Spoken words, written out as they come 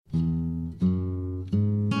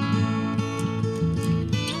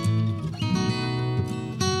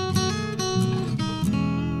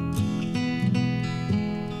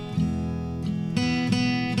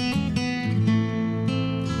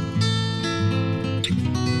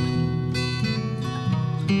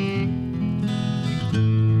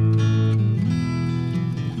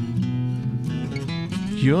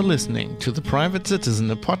You're listening to The Private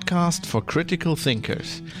Citizen, a podcast for critical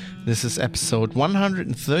thinkers. This is episode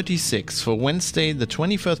 136 for Wednesday, the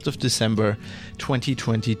 21st of December,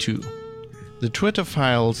 2022. The Twitter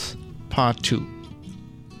Files, Part 2.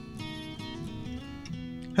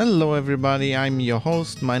 Hello everybody, I'm your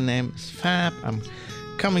host. My name is Fab. I'm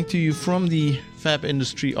coming to you from the Fab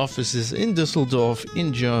Industry offices in Düsseldorf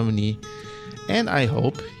in Germany. And I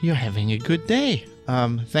hope you're having a good day.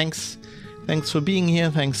 Thanks for being here.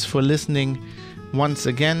 Thanks for listening once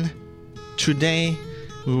again. Today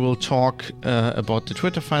we will talk about the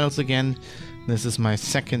Twitter Files again. This is my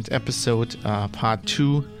second episode, part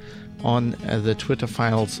 2 on the Twitter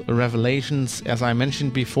Files revelations. As I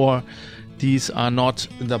mentioned before, these are not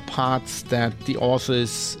the parts that the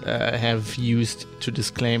authors have used to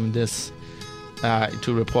disclaim this,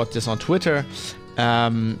 to report this on Twitter.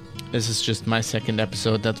 This is just my second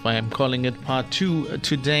episode. That's why I'm calling it part 2.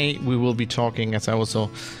 Today we will be talking, as I also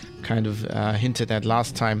kind of hinted at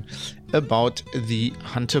last time, about the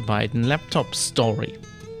Hunter Biden laptop story.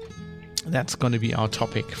 That's going to be our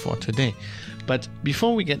topic for today. But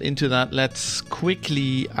before we get into that, let's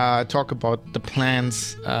quickly talk about the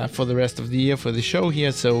plans for the rest of the year for the show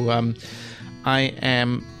here. So I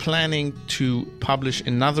am planning to publish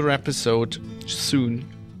another episode soon.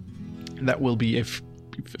 That will be a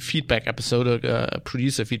feedback episode, a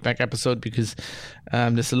producer feedback episode, because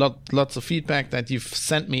there's lots of feedback that you've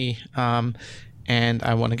sent me, and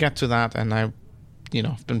I want to get to that, and I've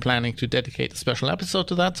been planning to dedicate a special episode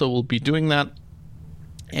to that, so we'll be doing that.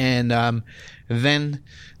 And then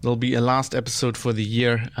there'll be a last episode for the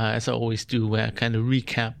year, as I always do, where I kind of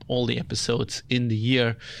recap all the episodes in the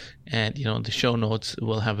year. And, the show notes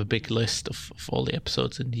will have a big list of all the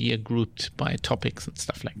episodes in the year grouped by topics and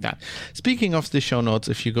stuff like that. Speaking of the show notes,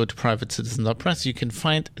 if you go to privatecitizen.press, you can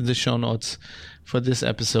find the show notes for this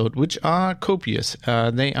episode, which are copious.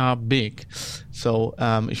 They are big. So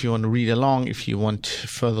if you want to read along, if you want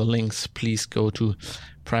further links, please go to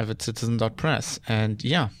privatecitizen.press. And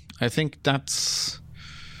yeah, I think that's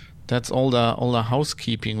all the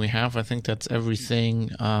housekeeping we have. I think that's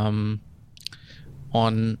everything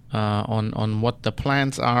on what the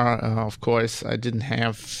plans are. Of course, I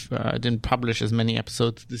didn't publish as many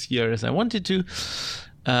episodes this year as I wanted to,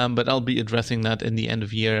 but I'll be addressing that in the end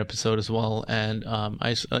of year episode as well. And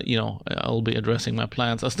I'll be addressing my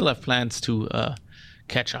plans. I still have plans to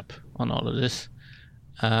catch up on all of this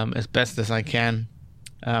as best as I can.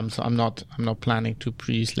 So I'm not planning to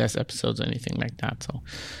produce less episodes or anything like that. So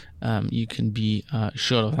you can be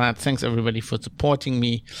sure of that. Thanks everybody for supporting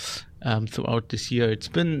me throughout this year. It's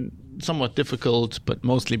been somewhat difficult, but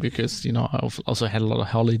mostly because I've also had a lot of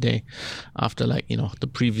holiday after the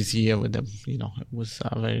previous year where it was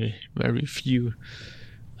very very few.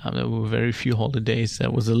 There were very few holidays. There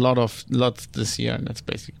was lots this year, and that's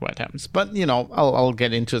basically what happens. But I'll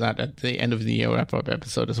get into that at the end of the year wrap-up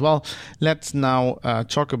episode as well. Let's now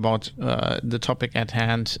talk about the topic at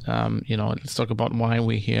hand. Let's talk about why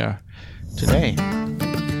we're here today.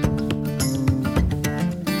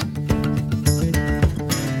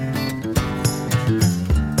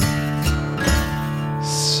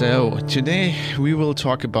 So today we will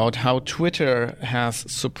talk about how Twitter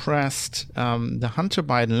has suppressed the Hunter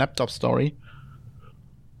Biden laptop story.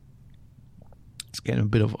 It's getting a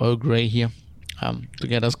bit of Earl Grey here to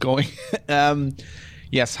get us going.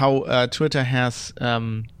 Yes, how Twitter has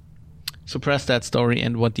suppressed that story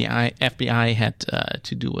and what the FBI had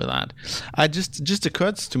to do with that. Just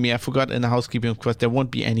occurred to me, I forgot in the housekeeping, of course,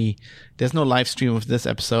 there's no live stream of this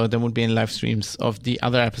episode. There won't be any live streams of the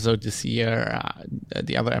other episode this year,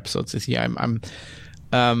 the other episodes this year. I'm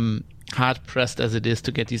hard pressed as it is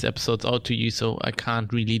to get these episodes out to you, so I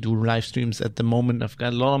can't really do live streams at the moment. I've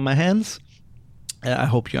got a lot on my hands. I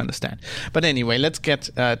hope you understand. But anyway, let's get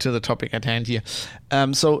to the topic at hand here.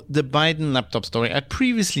 So the Biden laptop story. I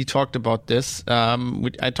previously talked about this.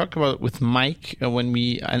 I talked about it with Mike when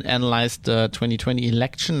we analyzed the 2020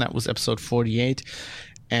 election. That was episode 48.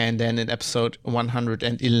 And then in episode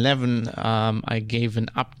 111, I gave an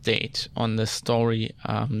update on the story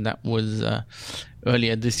that was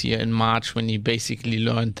earlier this year in March, when he basically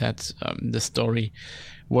learned that the story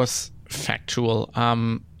was factual.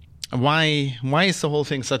 Why is the whole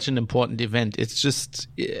thing such an important event? It's just,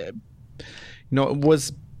 it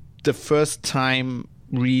was the first time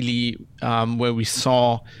really where we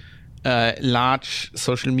saw large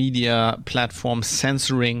social media platforms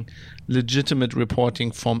censoring legitimate reporting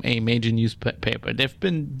from a major newspaper. They've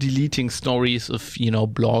been deleting stories of,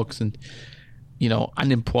 blogs and,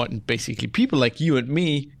 unimportant, basically people like you and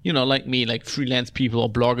me, like me, like freelance people or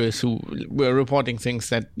bloggers who were reporting things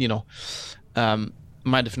that,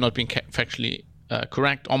 might have not been factually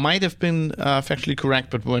correct, or might have been factually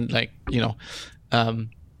correct, but weren't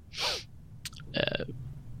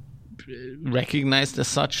recognized as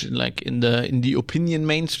such, like in the opinion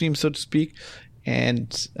mainstream, so to speak.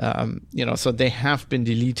 And so they have been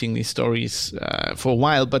deleting these stories for a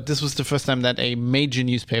while, but this was the first time that a major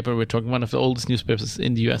newspaper, we're talking one of the oldest newspapers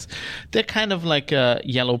in the US, they're kind of like a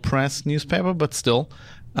yellow press newspaper, but still,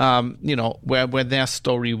 where their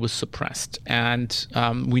story was suppressed. And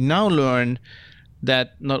we now learn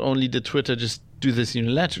that not only did Twitter just do this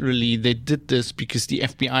unilaterally, they did this because the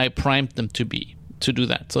FBI primed them to do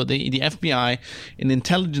that. So the FBI, an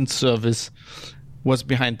intelligence service, was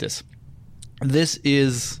behind this. This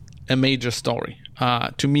is a major story.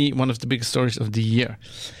 To me, one of the biggest stories of the year.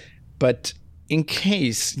 But in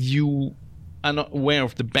case you are not aware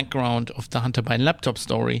of the background of the Hunter Biden laptop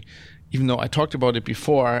story, even though I talked about it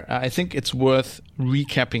before, I think it's worth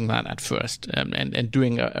recapping that at first and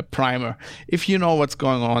doing a primer. If you know what's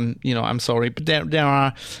going on, I'm sorry, but there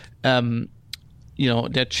are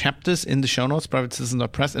there are chapters in the show notes,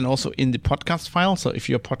 privatecitizen.press, and also in the podcast file. So if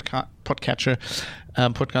your podcatcher,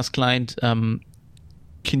 podcast client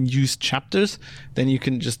can use chapters, then you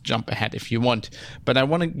can just jump ahead if you want. But I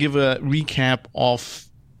want to give a recap of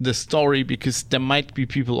the story because there might be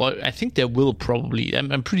people, or I think there will probably,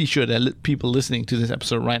 I'm pretty sure there are people listening to this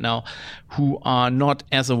episode right now who are not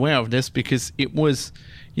as aware of this, because it was,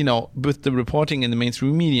 with the reporting in the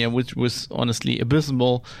mainstream media, which was honestly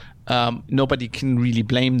abysmal, nobody can really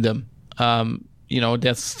blame them.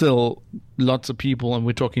 There's still lots of people, and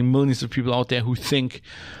we're talking millions of people out there, who think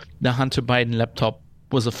the Hunter Biden laptop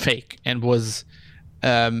was a fake and was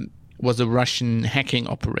a Russian hacking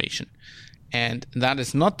operation. And that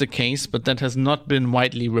is not the case, but that has not been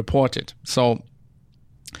widely reported. So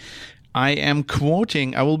I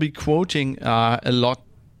will be quoting a lot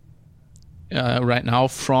right now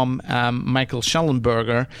from Michael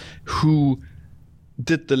Shellenberger, who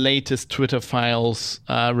did the latest Twitter files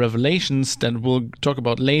revelations that we'll talk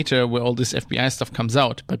about later, where all this FBI stuff comes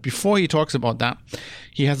out. But before he talks about that,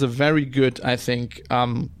 he has a very good, I think,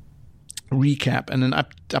 recap and an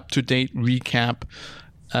up-to-date recap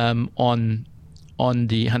on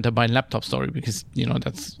the Hunter Biden laptop story, because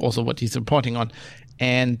that's also what he's reporting on.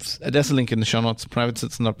 And there's a link in the show notes,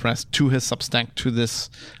 privatecitizen.press, to his Substack, to this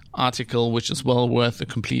article, which is well worth a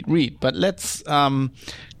complete read. But let's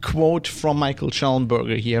quote from Michael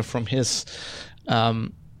Shellenberger here, from his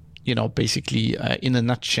basically in a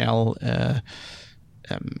nutshell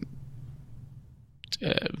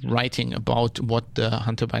writing about what the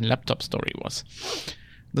Hunter Biden laptop story was.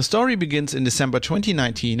 The story begins in December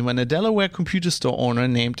 2019 when a Delaware computer store owner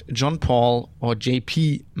named John Paul, or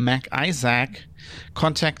JP McIsaac,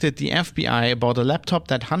 contacted the FBI about a laptop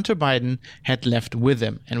that Hunter Biden had left with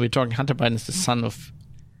him. And we're talking, Hunter Biden is the son of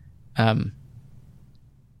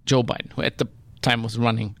Joe Biden, who at the time was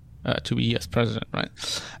running to be US president, right?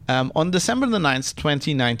 On December the 9th,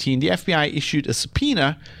 2019, the FBI issued a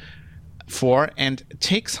subpoena for and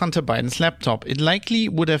takes Hunter Biden's laptop. It likely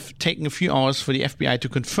would have taken a few hours for the FBI to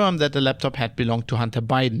confirm that the laptop had belonged to Hunter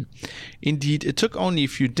Biden. Indeed, it took only a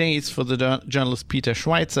few days for the journalist Peter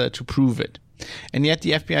Schweizer to prove it. And yet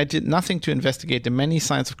the FBI did nothing to investigate the many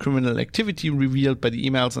signs of criminal activity revealed by the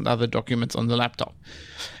emails and other documents on the laptop.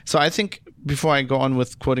 So I think, before I go on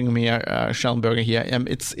with quoting him here, Shellenberger here,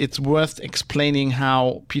 it's worth explaining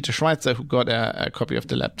how Peter Schweizer, who got a copy of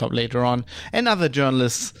the laptop later on, and other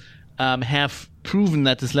journalists have proven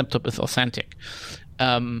that this laptop is authentic.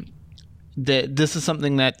 This is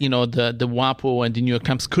something that the WAPO and the New York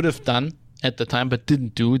Times could have done at the time, but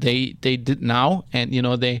didn't do. They did now, and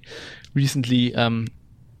they recently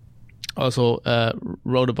also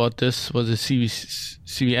wrote about this. Was it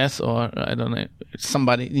CBS or I don't know,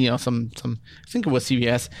 somebody, some I think it was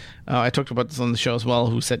CBS. I talked about this on the show as well,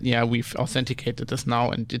 who said, yeah, we've authenticated this now,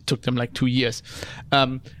 and it took them like 2 years,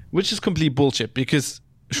 which is complete bullshit, because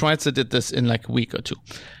Schweizer did this in like a week or two.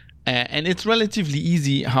 And it's relatively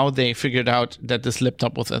easy how they figured out that this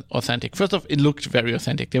laptop was authentic. First off, it looked very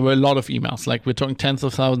authentic. There were a lot of emails. Like, we're talking tens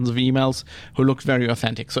of thousands of emails who looked very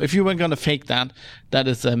authentic. So if you were going to fake that, that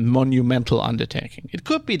is a monumental undertaking. It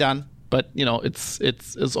could be done, but,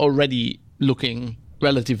 it's already looking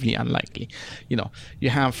relatively unlikely. You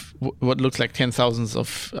have what looks like 10,000s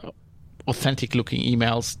of authentic looking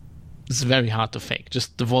emails. It's very hard to fake,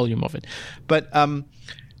 just the volume of it. But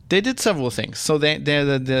they did several things. So they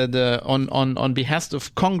on behest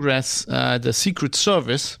of Congress, the Secret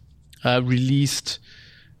Service released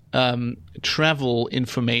travel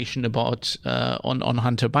information about on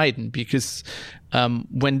Hunter Biden, because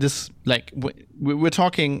when this, we're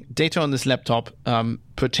talking data on this laptop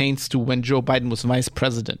pertains to when Joe Biden was vice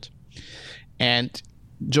president. And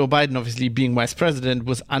Joe Biden, obviously being vice president,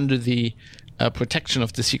 was under the protection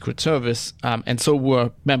of the Secret Service, and so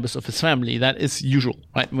were members of his family. That is usual,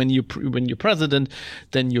 right? When you're president,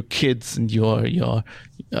 then your kids and your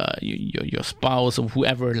spouse or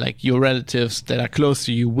whoever, like your relatives that are close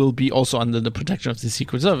to you, will be also under the protection of the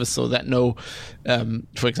Secret Service, so that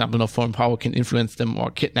for example, no foreign power can influence them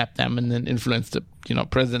or kidnap them and then influence the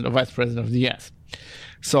president or vice president of the U.S.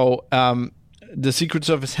 So the Secret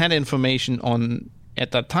Service had information on,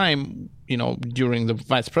 at that time, during the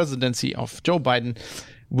vice presidency of Joe Biden,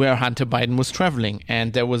 where Hunter Biden was traveling.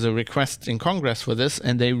 And there was a request in Congress for this,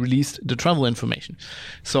 and they released the travel information.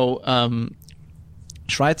 So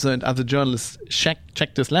Schweizer and other journalists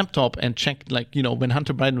checked his laptop and checked, when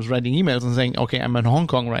Hunter Biden was writing emails and saying, okay, I'm in Hong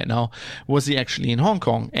Kong right now, was he actually in Hong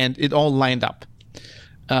Kong? And it all lined up.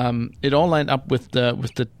 It all lined up with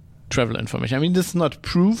the travel information. I mean, this is not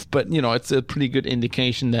proof, but, it's a pretty good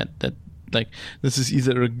indication that this is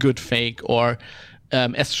either a good fake or,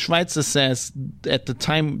 as Schweizer says, at the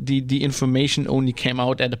time the information only came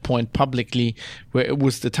out at a point publicly where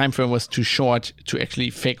the time frame was too short to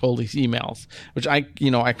actually fake all these emails, which I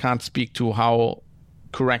can't speak to how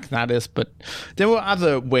correct that is, but there were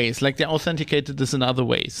other ways, they authenticated this in other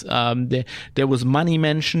ways. There was money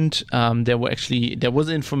mentioned. There was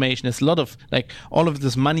information. There's a lot of all of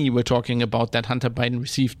this money we're talking about that Hunter Biden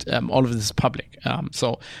received. All of this is public.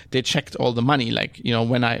 So they checked all the money.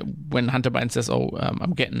 When Hunter Biden says,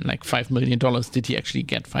 I'm getting $5 million, did he actually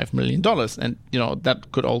get $5 million? And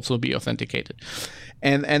that could also be authenticated.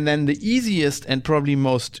 And then the easiest and probably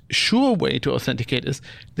most sure way to authenticate is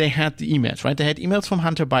they had the emails, right? They had emails from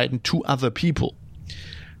Hunter Biden to other people.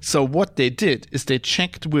 So what they did is they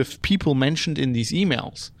checked with people mentioned in these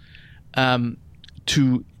emails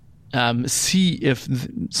to see if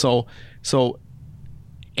so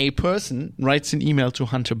a person writes an email to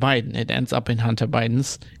Hunter Biden. It ends up in Hunter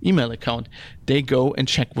Biden's email account. They go and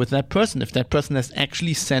check with that person if that person has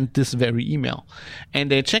actually sent this very email. And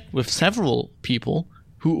they checked with several people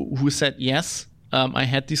who said, yes, I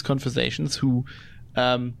had these conversations, who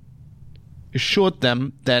assured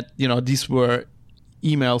them that, these were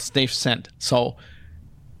emails they've sent. So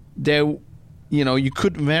there, you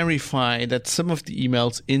could verify that some of the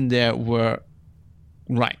emails in there were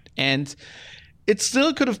right. And it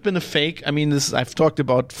still could have been a fake. I mean, I've talked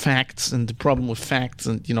about facts and the problem with facts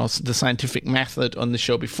and, the scientific method on the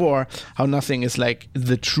show before, how nothing is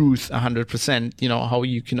the truth 100%, how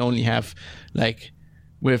you can only have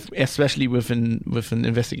especially with an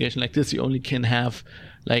investigation like this, you only can have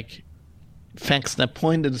facts that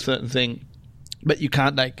point at a certain thing, but you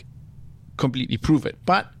can't completely prove it.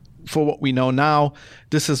 But for what we know now,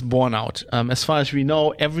 this is borne out. As far as we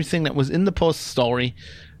know, everything that was in the Post story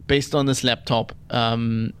based on this laptop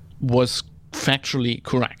was factually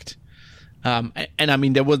correct. And I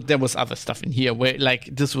mean, there was other stuff in here where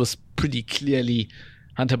this was pretty clearly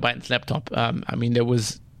Hunter Biden's laptop. I mean, there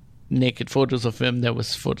was naked photos of him. There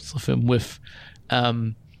was photos of him with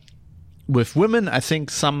women. I think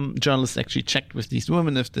some journalists actually checked with these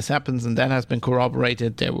women if this happens, and that has been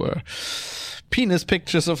corroborated. There were penis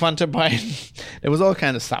pictures of Hunter Biden. There was all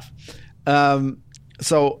kind of stuff.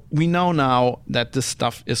 So we know now that this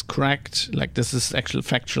stuff is correct. This is actual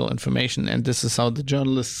factual information, and this is how the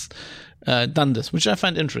journalists done this, which I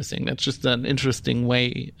find interesting. That's just an interesting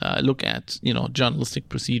way look at journalistic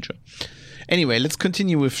procedure. Anyway, let's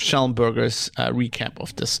continue with Schellenberger's recap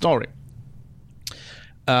of this story.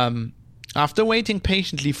 After waiting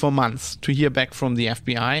patiently for months to hear back from the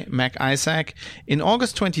FBI, Mac Isaac, in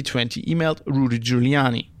August 2020, emailed Rudy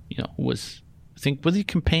Giuliani, who was, I think, was he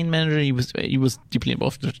campaign manager? He was deeply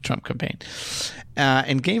involved with the Trump campaign,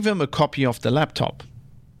 and gave him a copy of the laptop.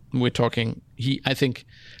 We're talking,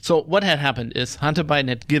 so what had happened is Hunter Biden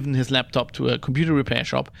had given his laptop to a computer repair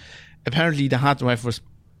shop. Apparently the hard drive was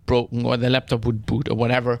broken, or the laptop would boot or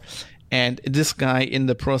whatever. And this guy, in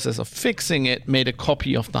the process of fixing it, made a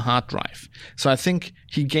copy of the hard drive. So I think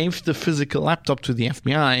he gave the physical laptop to the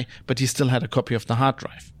FBI, but he still had a copy of the hard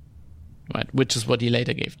drive, right? Which is what he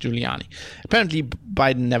later gave Giuliani. Apparently,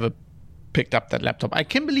 Biden never picked up that laptop. I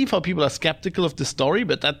can't believe how people are skeptical of the story,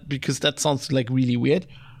 but because that sounds really weird.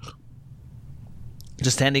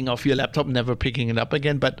 Just handing off your laptop, never picking it up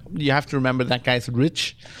again. But you have to remember that guy's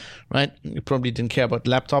rich, right? He probably didn't care about the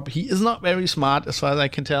laptop. He is not very smart, as far as I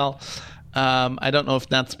can tell. I don't know if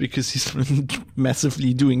that's because he's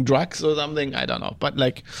massively doing drugs or something. I don't know. But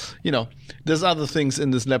there's other things in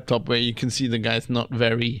this laptop where you can see the guy's not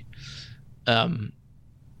very,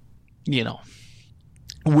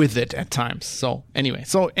 with it at times. So anyway,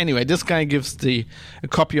 this guy gives a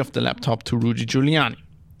copy of the laptop to Rudy Giuliani,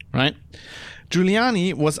 right?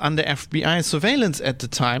 Giuliani was under FBI surveillance at the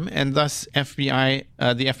time, and thus the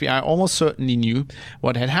FBI almost certainly knew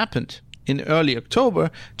what had happened. In early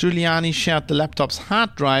October, Giuliani shared the laptop's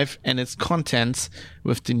hard drive and its contents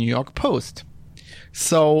with the New York Post.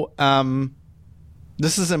 So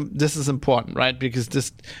this is important, right? Because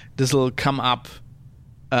this will come up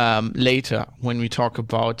later when we talk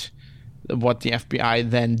about what the FBI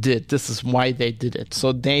then did. This is why they did it.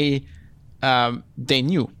 So they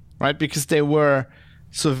knew, right? Because they were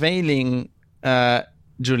surveilling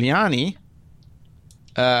Giuliani.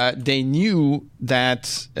 They knew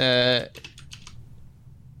that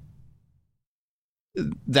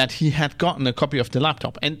he had gotten a copy of the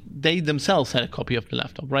laptop, and they themselves had a copy of the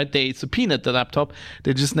laptop, right? They subpoenaed the laptop.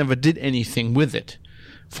 They just never did anything with it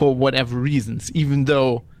for whatever reasons, even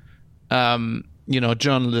though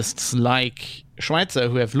journalists like Schweitzer,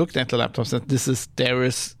 who have looked at the laptop, said there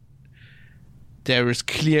is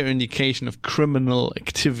clear indication of criminal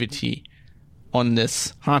activity on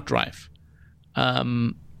this hard drive,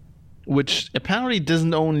 which apparently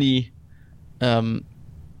doesn't only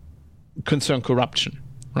concern corruption,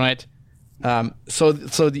 right? So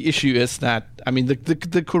the issue is that, I mean,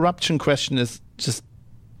 the corruption question is just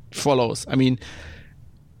follows. I mean,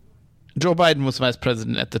 Joe Biden was vice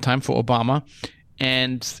president at the time for Obama,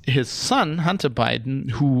 and his son, Hunter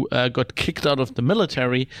Biden, who got kicked out of the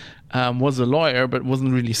military, was a lawyer but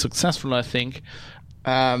wasn't really successful, I think,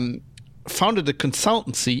 founded a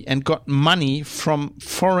consultancy and got money from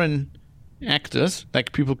foreign actors,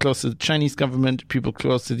 like people close to the Chinese government, people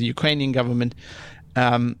close to the Ukrainian government,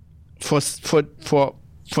 for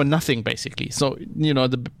nothing, basically. So,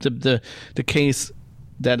 the case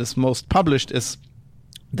that is most published is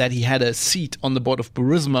that he had a seat on the board of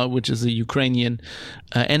Burisma, which is a huge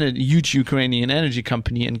Ukrainian energy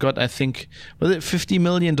company, and got, I think, was it $50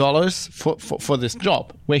 million for this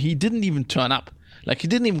job, where he didn't even turn up. Like, he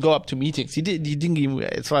didn't even go up to meetings. He didn't even,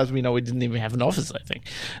 as far as we know, he didn't even have an office, I think.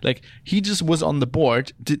 Like, he just was on the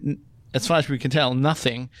board, didn't, as far as we can tell,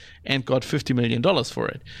 nothing, and got $50 million for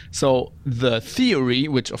it. So the theory,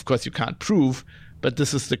 which of course you can't prove, but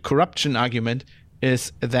this is the corruption argument,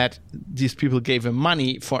 is that these people gave him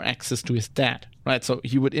money for access to his dad, right? So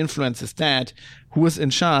he would influence his dad, who was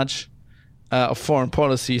in charge of foreign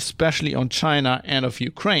policy, especially on China and of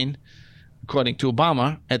Ukraine, according to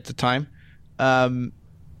Obama at the time. That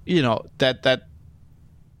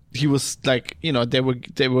he was like,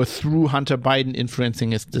 they were through Hunter Biden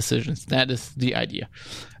influencing his decisions. That is the idea.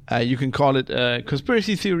 You can call it a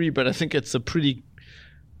conspiracy theory, but I think it's a pretty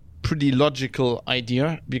logical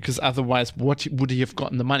idea, because otherwise what would he have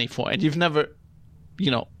gotten the money for? And you've never,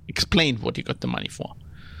 explained what he got the money for,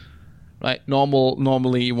 right?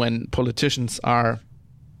 Normally when politicians are,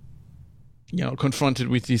 confronted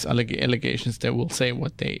with these allegations, they will say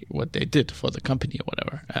what they did for the company or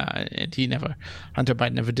whatever. And Hunter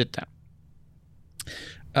Biden never did that.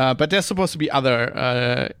 But there's supposed to be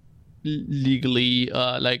other legally,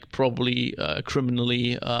 probably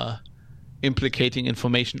criminally implicating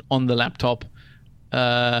information on the laptop,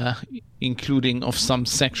 including of some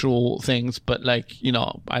sexual things, but I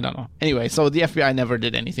don't know. Anyway, so the FBI never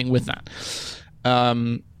did anything with that.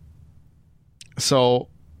 So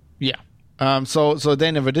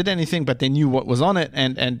they never did anything, but they knew what was on it,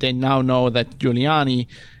 and they now know that Giuliani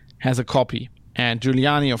has a copy. And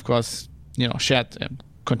Giuliani, of course, shared,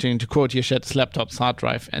 continuing to quote here, shared his laptop's hard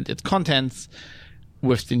drive and its contents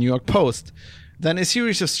with the New York Post. Then a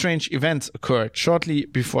series of strange events occurred. Shortly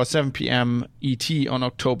before 7 p.m. ET on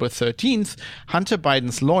October 13th, Hunter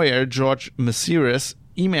Biden's lawyer, George Mesiris,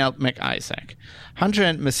 emailed McIsaac. Hunter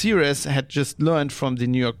and Mesiris had just learned from the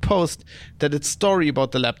New York Post that its story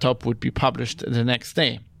about the laptop would be published the next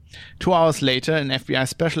day. 2 hours later, an FBI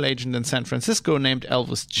special agent in San Francisco named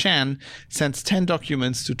Elvis Chan sends 10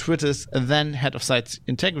 documents to Twitter's then head of site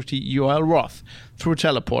integrity, Yoel Roth, through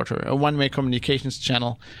Teleporter, a one-way communications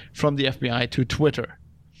channel from the FBI to Twitter.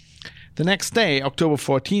 The next day, October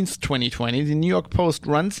 14th, 2020, the New York Post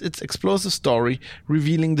runs its explosive story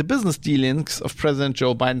revealing the business dealings of President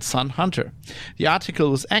Joe Biden's son, Hunter. The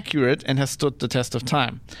article was accurate and has stood the test of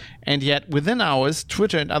time. And yet, within hours,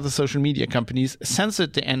 Twitter and other social media companies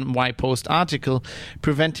censored the NY Post article,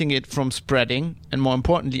 preventing it from spreading and, more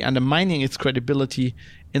importantly, undermining its credibility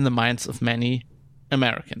in the minds of many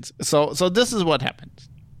Americans. So this is what happened,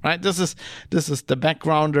 right? This is the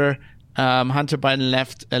backgrounder. Hunter Biden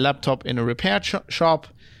left a laptop in a repair shop.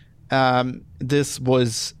 This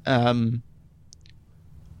was,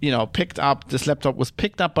 picked up. This laptop was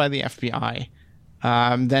picked up by the FBI.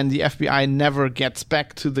 Then the FBI never gets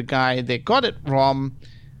back to the guy they got it from.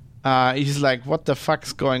 He's like, what the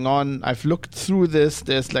fuck's going on? I've looked through this.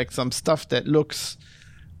 There's like some stuff that looks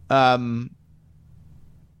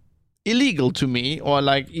illegal to me, or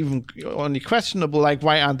like even only questionable. Like,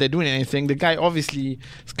 why aren't they doing anything? The guy obviously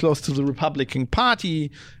is close to the Republican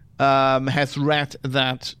Party, has read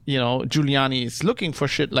that, Giuliani is looking for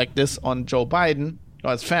shit like this on Joe Biden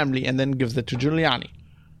or his family, and then gives it to Giuliani.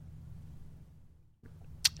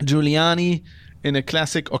 Giuliani, in a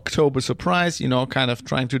classic October surprise, kind of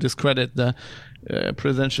trying to discredit the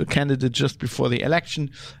presidential candidate just before the election,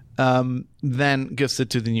 then gives it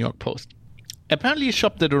to the New York Post. Apparently he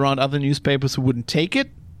shopped it around other newspapers who wouldn't take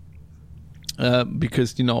it,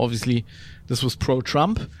 because, obviously this was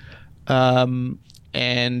pro-Trump.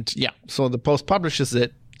 And yeah, so the Post publishes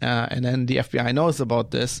it, and then the FBI knows about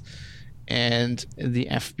this, and the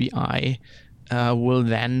FBI will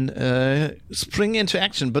then spring into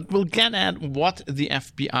action. But we'll get at what the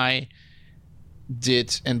FBI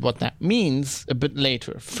did and what that means a bit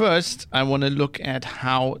later. First, I want to look at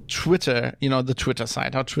how Twitter, the Twitter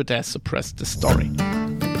side, how Twitter has suppressed the story.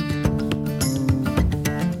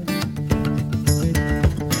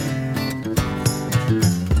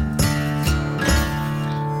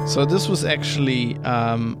 So this was actually,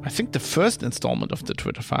 I think, the first installment of the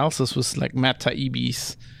Twitter files. This was like Matt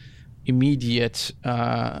Taibbi's immediate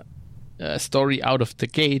story out of the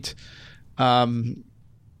gate.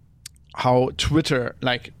 How Twitter,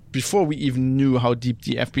 like before we even knew how deep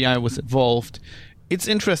the FBI was involved, it's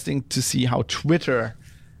interesting to see how Twitter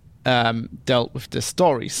dealt with this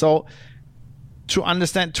story. So to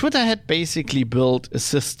understand, Twitter had basically built a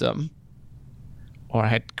system, or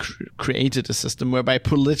had created a system whereby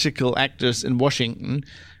political actors in Washington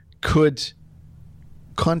could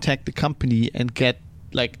contact the company and get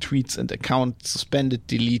like tweets and accounts suspended,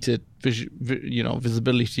 deleted,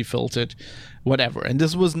 visibility filtered, whatever. And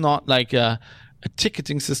this was not like a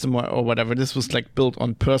ticketing system or whatever. This was like built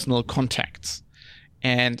on personal contacts.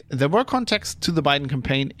 And there were contacts to the Biden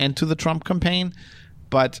campaign and to the Trump campaign,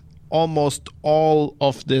 but almost all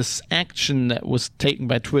of this action that was taken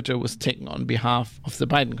by Twitter was taken on behalf of the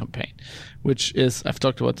Biden campaign, which is, I've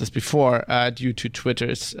talked about this before, due to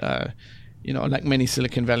Twitter's, like many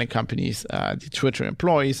Silicon Valley companies, the Twitter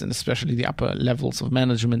employees, and especially the upper levels of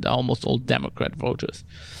management, are almost all Democrat voters.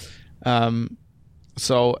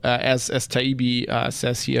 So as Taibbi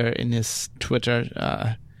says here in his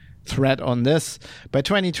Twitter thread on this, by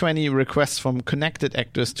 2020, requests from connected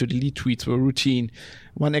actors to delete tweets were routine.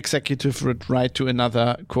 One executive would write to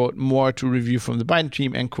another, quote, more to review from the Biden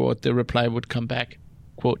team, end quote. The reply would come back,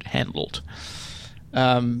 quote, handled.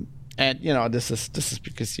 And, this is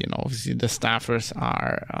because, obviously the staffers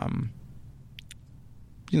are,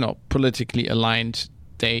 politically aligned.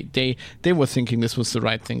 They were thinking this was the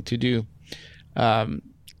right thing to do.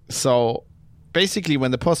 So basically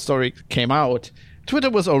when the Post story came out,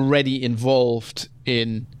 Twitter was already involved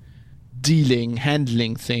in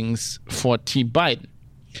handling things for Team Biden.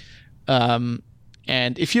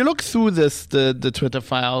 And if you look through the Twitter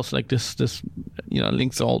files, like this,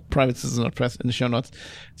 links all Private Citizen Press in the show notes,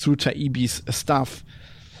 through Taibbi's stuff,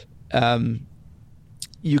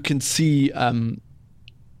 you can see the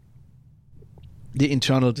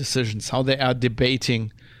internal decisions, how they are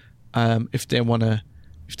debating if they want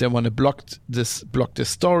to block this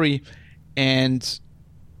story. And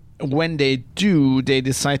when they do, they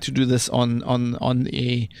decide to do this on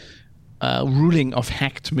a ruling of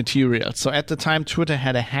hacked materials. So at the time, Twitter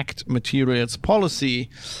had a hacked materials policy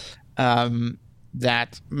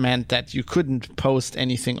that meant that you couldn't post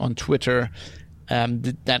anything on Twitter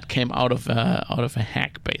that came out of a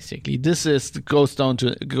hack. Basically, goes back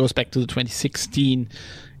to the 2016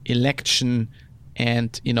 election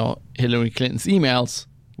and Hillary Clinton's emails,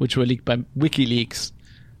 which were leaked by WikiLeaks,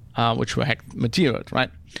 which were hacked material,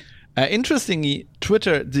 right? Interestingly,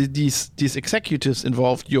 Twitter, these executives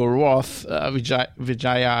involved, Joe Roth,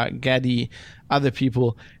 Vijaya Gadde, other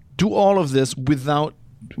people, do all of this without,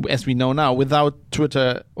 as we know now, without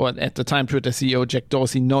Twitter, or at the time Twitter CEO Jack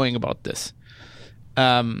Dorsey knowing about this.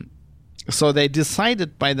 So they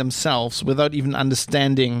decided by themselves, without even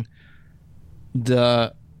understanding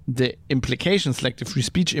the implications, like the free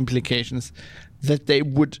speech implications, that they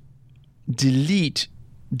would delete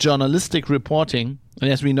journalistic reporting, and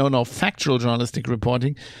as we know now, factual journalistic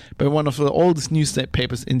reporting, by one of the oldest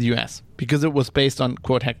newspapers in the US, because it was based on,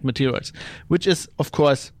 quote, hacked materials, which is, of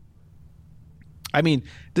course, I mean,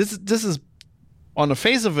 this is, on the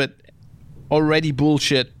face of it, already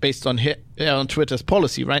bullshit based on Twitter's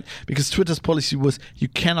policy, right? Because Twitter's policy was you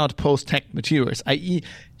cannot post hacked materials, i.e.,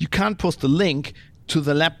 you can't post a link to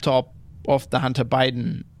the laptop of the Hunter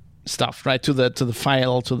Biden stuff, right? To the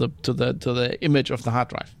file, to the image of the hard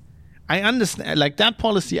drive. I understand, like that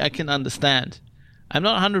policy I can understand. I'm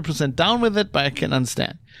not 100% down with it, but I can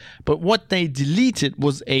understand. But what they deleted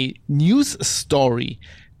was a news story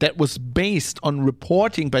that was based on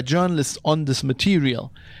reporting by journalists on this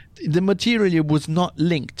material. The material was not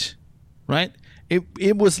linked, right?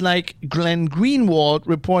 It was like Glenn Greenwald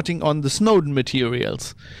reporting on the Snowden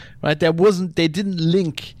materials, right? They didn't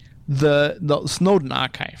link the Snowden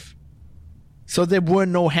archive. So there were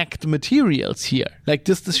no hacked materials here. Like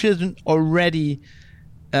this decision already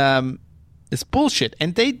is bullshit.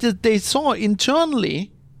 And they saw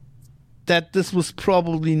internally that this was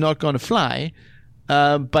probably not going to fly,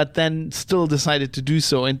 but then still decided to do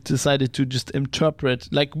so and decided to just interpret,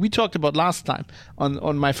 like we talked about last time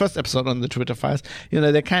on my first episode on the Twitter files.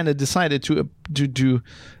 They kind of decided to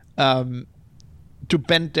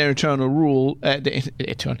bend their internal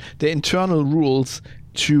rules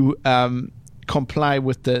to comply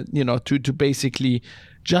with to basically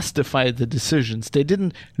justify the decisions. They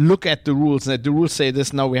didn't look at the rules and the rules say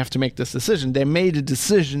this, now we have to make this decision. They made a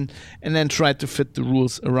decision and then tried to fit the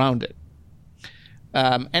rules around it.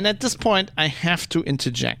 And at this point, I have to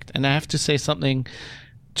interject and I have to say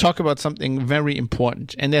talk about something very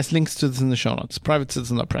important. And there's links to this in the show notes. Private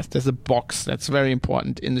Citizen Press. There's a box that's very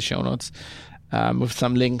important in the show notes with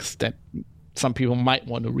some links that some people might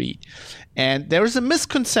want to read. And there is a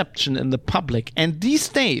misconception in the public, and these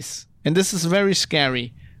days, and this is very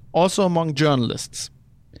scary, also among journalists.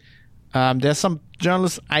 There's some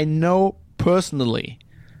journalists I know personally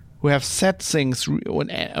who have said things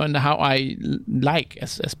on how I like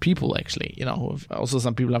as people, actually, also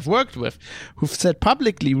some people I've worked with, who've said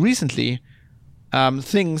publicly recently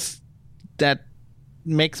things that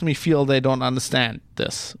makes me feel they don't understand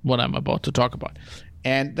what I'm about to talk about.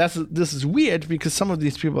 And this is weird because some of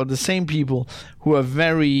these people are the same people who are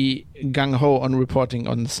very gung-ho on reporting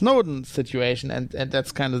on the Snowden situation, and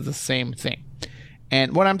that's kind of the same thing.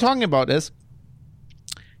 And what I'm talking about is,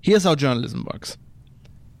 here's how journalism works.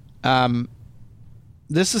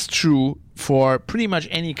 This is true for pretty much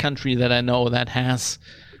any country that I know that has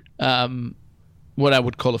what I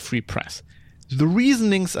would call a free press. The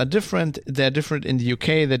reasonings are different. They're different in the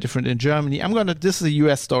UK. They're different in Germany. This is a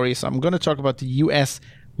US story, so I'm going to talk about the US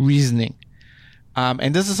reasoning.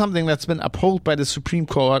 And this is something that's been upheld by the Supreme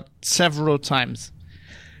Court several times.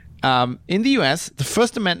 In the US, the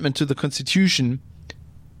First Amendment to the Constitution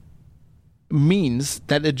means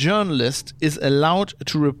that a journalist is allowed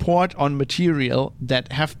to report on material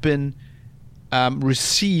that have been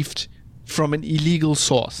received from an illegal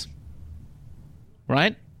source.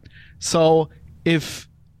 Right? So if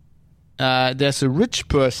there's a rich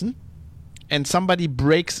person and somebody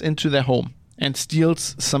breaks into their home and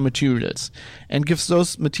steals some materials and gives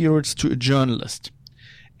those materials to a journalist,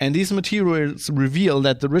 and these materials reveal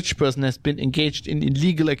that the rich person has been engaged in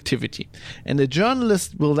illegal activity, and the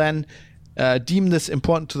journalist will then deem this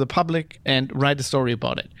important to the public and write a story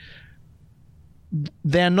about it.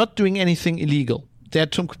 They're not doing anything illegal. They're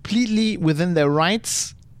completely within their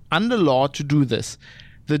rights under law to do this.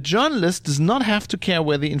 The journalist does not have to care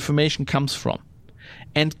where the information comes from.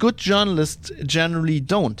 And good journalists generally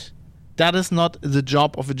don't. That is not the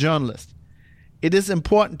job of a journalist. It is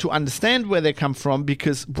important to understand where they come from,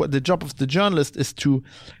 because what the job of the journalist is two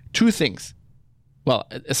things. Well,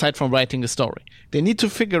 aside from writing the story. They need to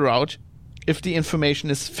figure out if the information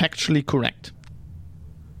is factually correct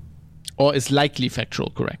or is likely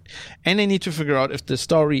factual correct. And they need to figure out if the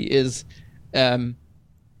story is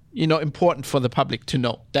important for the public to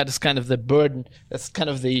know. That is kind of the burden. That's kind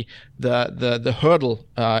of the hurdle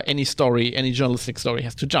any journalistic story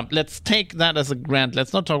has to jump. Let's take that as a grant.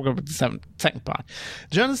 Let's not talk about the second part.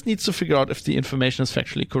 Journalist needs to figure out if the information is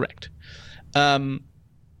factually correct. And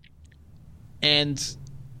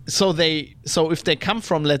so if they come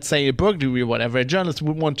from, let's say, a burglary or whatever, a journalist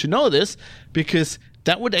would want to know this, because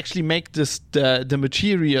that would actually make the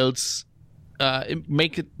materials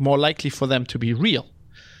make it more likely for them to be real.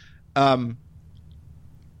 But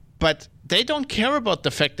they don't care about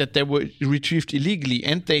the fact that they were retrieved illegally,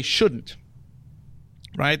 and they shouldn't.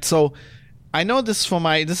 Right? So I know this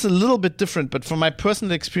is a little bit different, but from my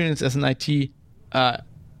personal experience as an IT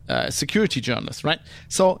security journalist, right?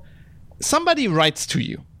 So somebody writes to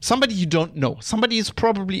you, somebody you don't know, somebody is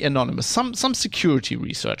probably anonymous, some security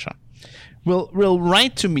researcher will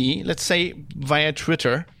write to me, let's say via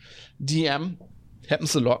Twitter, DM,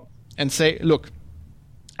 happens a lot, and say, look,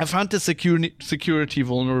 I found this security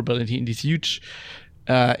vulnerability in these huge,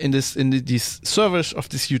 in these servers of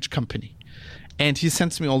this huge company, and he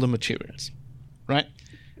sends me all the materials, right?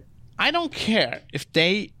 I don't care if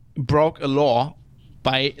they broke a law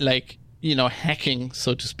by hacking,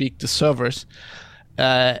 so to speak, the servers,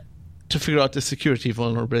 to figure out the security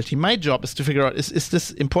vulnerability. My job is to figure out, is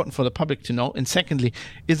this important for the public to know? And secondly,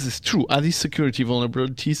 is this true? Are these security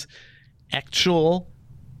vulnerabilities actual?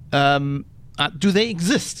 Do they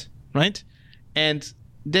exist, right? And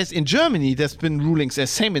in Germany, there's been rulings, the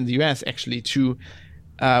same in the US actually too,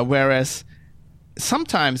 whereas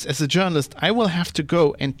sometimes as a journalist, I will have to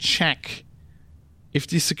go and check if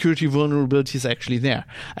these security vulnerabilities are actually there.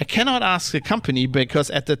 I cannot ask a company because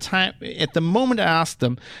at the moment I ask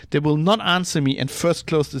them, they will not answer me and first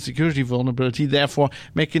close the security vulnerability, therefore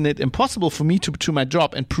making it impossible for me to do my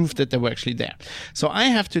job and prove that they were actually there. So I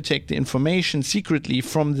have to take the information secretly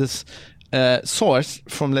from this source,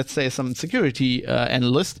 from let's say some security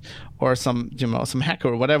analyst or some hacker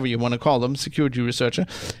or whatever you want to call them, security researcher,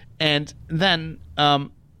 and then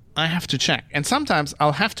I have to check. And sometimes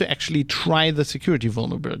I'll have to actually try the security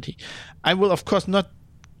vulnerability. I will, of course, not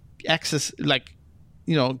access,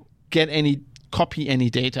 copy any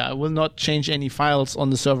data. I will not change any files on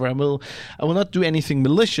the server. I will not do anything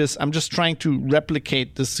malicious. I'm just trying to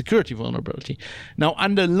replicate the security vulnerability. Now,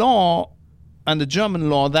 under German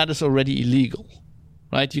law, that is already illegal,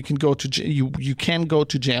 right? You can go to you can go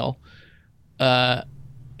to jail. I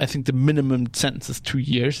think the minimum sentence is 2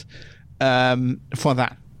 years for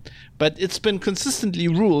that. But it's been consistently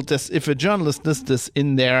ruled that if a journalist does this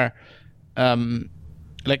in their,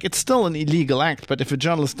 it's still an illegal act, but if a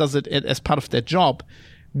journalist does it as part of their job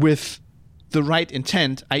with the right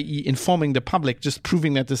intent, i.e. informing the public, just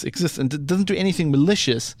proving that this exists, and it doesn't do anything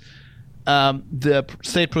malicious, the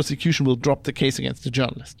state prosecution will drop the case against the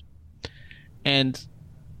journalist. And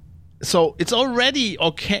so it's already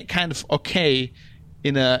okay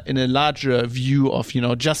in a larger view of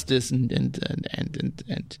justice and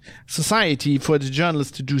society for the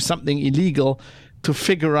journalist to do something illegal to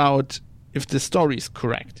figure out if the story is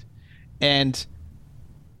correct. And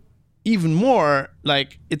even more,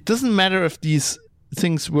 it doesn't matter if these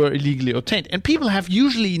things were illegally obtained. And people have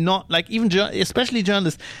usually not, especially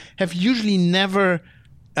journalists, have usually never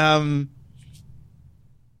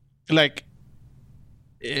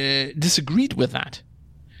disagreed with that.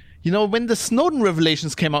 When the Snowden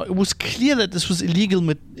revelations came out, it was clear that this was illegal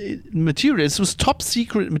material. This was top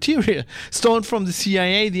secret material stolen from the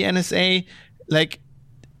CIA, the NSA. The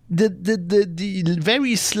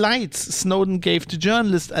very slides Snowden gave to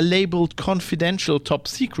journalists are labeled confidential, top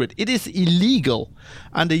secret. It is illegal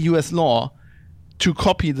under US law to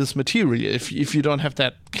copy this material if you don't have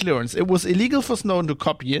that clearance. It was illegal for Snowden to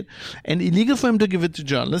copy it, and illegal for him to give it to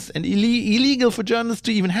journalists, and illegal for journalists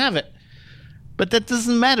to even have it. But that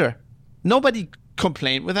doesn't matter. Nobody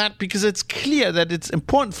complained with that because it's clear that it's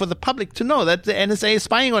important for the public to know that the NSA is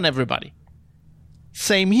spying on everybody.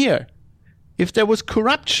 Same here. If there was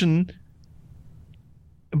corruption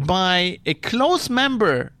by a close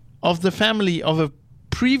member of the family of a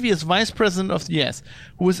previous vice president of the US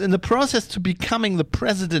who is in the process to becoming the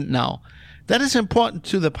president now, that is important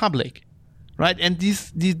to the public, right? And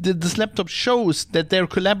this laptop shows that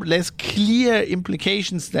there's clear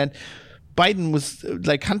implications that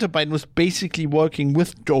Hunter Biden was basically working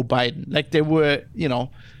with Joe Biden. They were, it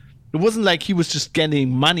wasn't like he was just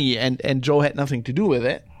getting money and Joe had nothing to do with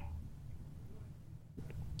it.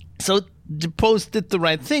 So the Post did the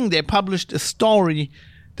right thing. They published a story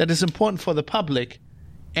that is important for the public.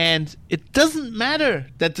 And it doesn't matter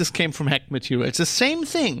that this came from hacked material. It's the same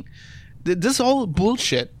thing. This whole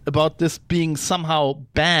bullshit about this being somehow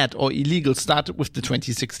bad or illegal started with the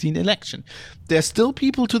 2016 election. There's still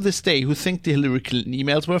people to this day who think the Hillary Clinton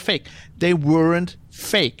emails were fake. They weren't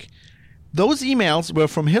fake. Those emails were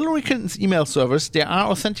from Hillary Clinton's email servers. They are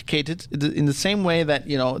authenticated in the same way that,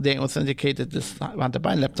 they authenticated this Hunter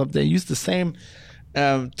Biden laptop. They use the same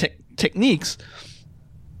techniques.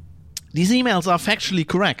 These emails are factually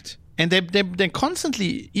correct. And they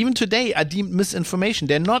constantly, even today, are deemed misinformation.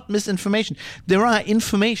 They're not misinformation. There are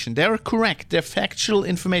information. They're correct. They're factual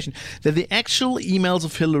information. They're the actual emails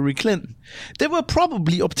of Hillary Clinton. They were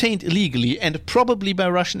probably obtained illegally and probably by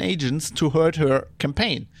Russian agents to hurt her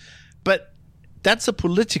campaign. But that's a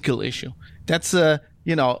political issue. That's an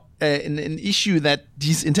issue that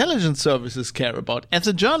these intelligence services care about. As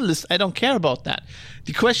a journalist, I don't care about that.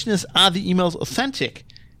 The question is, are the emails authentic?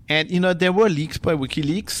 And, there were leaks by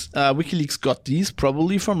WikiLeaks. WikiLeaks got these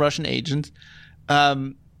probably from Russian agents.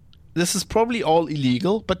 This is probably all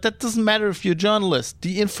illegal, but that doesn't matter if you're a journalist.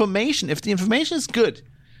 If the information is good,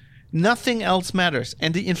 nothing else matters.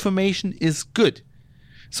 And the information is good.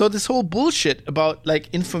 So this whole bullshit about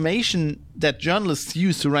information that journalists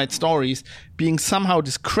use to write stories being somehow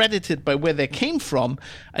discredited by where they came from,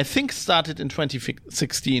 I think started in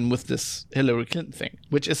 2016 with this Hillary Clinton thing,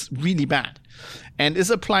 which is really bad and is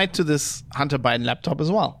applied to this Hunter Biden laptop as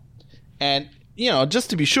well. And, just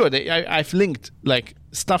to be sure, I've linked like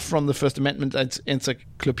stuff from the First Amendment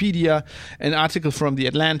Encyclopedia, an article from The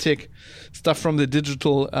Atlantic, stuff from the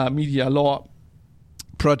Digital Media Law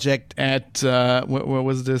Project at, where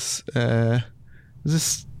was this?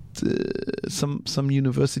 Some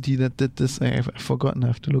university that did this. I've forgotten. I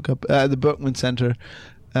have to look up. The Berkman Center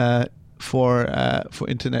for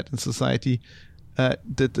Internet and Society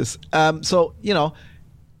did this.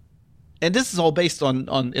 And this is all based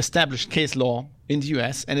on established case law in the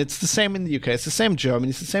US, and it's the same in the UK. It's the same in Germany.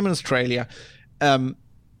 It's the same in Australia.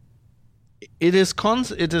 It is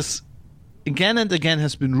again and again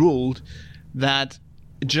has been ruled that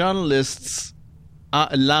journalists are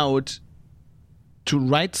allowed to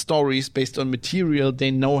write stories based on material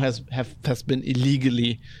they know has been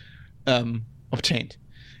illegally obtained.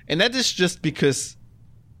 And that is just because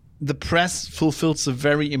the press fulfills a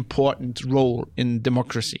very important role in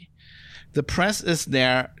democracy. The press is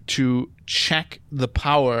there to check the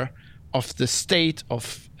power of the state,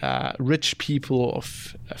 of rich people,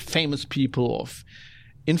 of famous people, of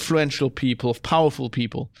influential people, of powerful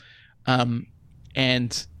people.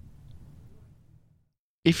 And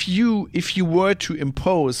if you were to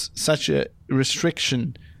impose such a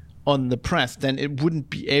restriction on the press, then it wouldn't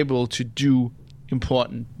be able to do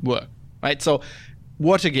important work, right? So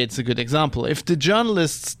Watergate's a good example. If the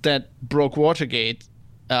journalists that broke Watergate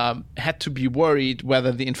had to be worried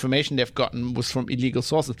whether the information they've gotten was from illegal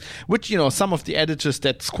sources, which, some of the editors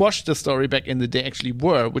that squashed the story back in the day actually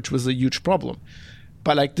were, which was a huge problem.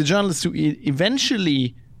 But like the journalists who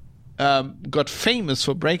eventually got famous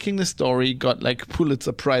for breaking the story, got like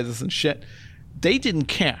Pulitzer Prizes and shit, they didn't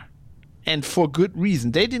care. And for good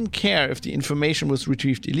reason. They didn't care if the information was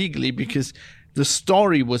retrieved illegally because the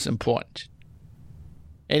story was important.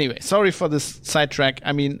 Anyway, sorry for this sidetrack.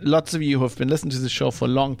 I mean, lots of you who have been listening to the show for a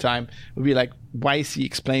long time will be like, why is he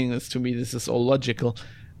explaining this to me? This is all logical.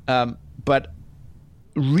 But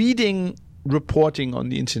reading reporting on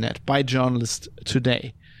the internet by journalists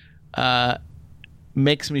today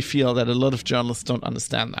makes me feel that a lot of journalists don't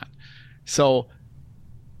understand that. So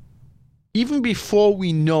even before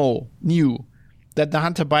we knew that the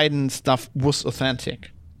Hunter Biden stuff was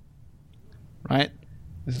authentic, right?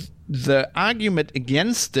 The argument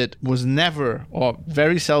against it was never, or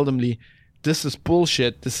very seldomly, this is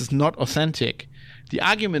bullshit, this is not authentic. The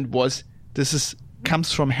argument was,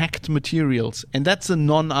 comes from hacked materials. And that's a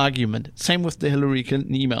non-argument. Same with the Hillary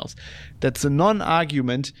Clinton emails. That's a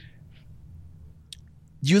non-argument.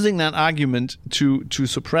 Using that argument to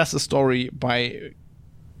suppress a story by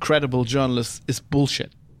credible journalists is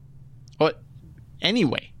bullshit. Or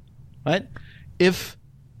anyway, right? If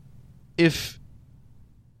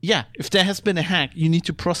there has been a hack, you need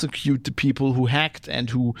to prosecute the people who hacked and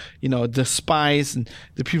who, the spies and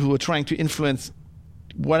the people who are trying to influence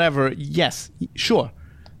whatever. Yes, sure.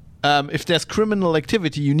 If there's criminal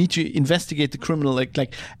activity, you need to investigate the criminal,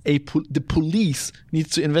 the police needs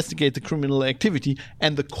to investigate the criminal activity,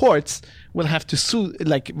 and the courts will have to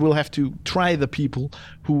will have to try the people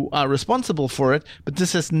who are responsible for it. But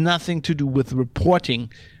this has nothing to do with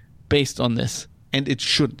reporting based on this, and it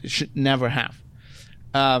should never have.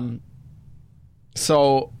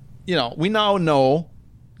 So, we now know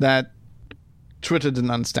that Twitter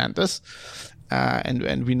didn't understand this.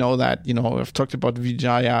 And we know that, I've talked about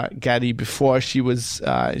Vijaya Gadde before. She's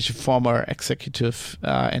a former executive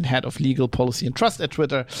and head of legal policy and trust at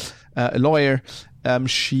Twitter, a lawyer.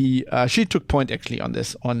 She took point actually on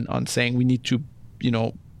this, on saying we need to,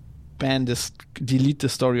 ban this, delete the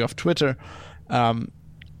story of Twitter,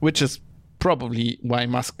 which is probably why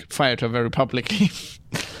Musk fired her very publicly.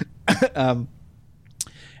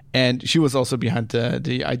 And she was also behind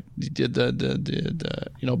the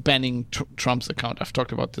banning Trump's account. I've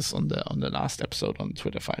talked about this on the last episode on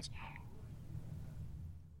Twitter Files.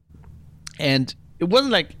 And it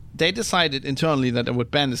wasn't like they decided internally that they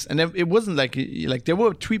would ban this, and it wasn't like there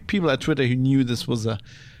were people at Twitter who knew this was a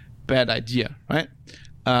bad idea, right?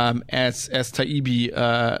 As Taibbi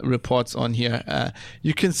reports on here,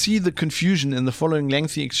 you can see the confusion in the following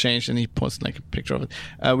lengthy exchange, and he posts like a picture of it,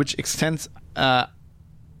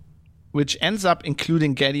 which ends up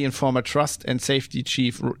including Gadde and former Trust and Safety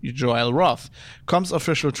Chief Joel Roth. Comms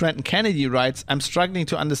official Trenton Kennedy writes, "I'm struggling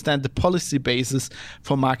to understand the policy basis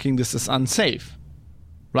for marking this as unsafe."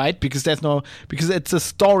 Right? Because it's a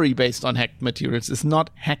story based on hacked materials. It's not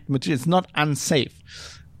hacked materials. It's not unsafe.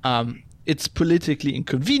 It's politically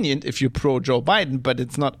inconvenient if you're pro Joe Biden, but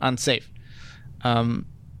it's not unsafe. And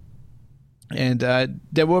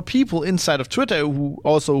there were people inside of Twitter who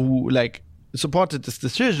supported this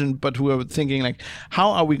decision, but who were thinking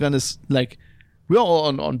how are we going to we're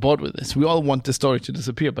all on board with this. We all want the story to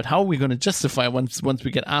disappear. But how are we going to justify once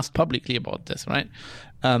we get asked publicly about this, right?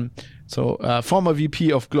 So former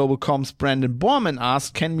VP of Global Comms Brandon Borman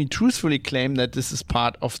asked, can we truthfully claim that this is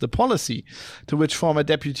part of the policy? To which former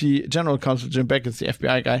Deputy General Counsel Jim Beckett, the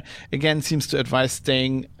FBI guy, again seems to advise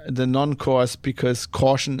staying the non-course because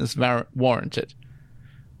caution is warranted.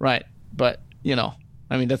 Right. But,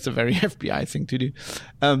 that's a very FBI thing to do.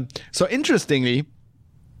 So interestingly,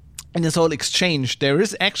 in this whole exchange, there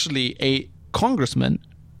is actually a congressman,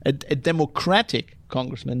 a Democratic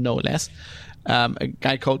congressman, no less, a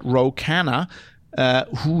guy called Ro Khanna,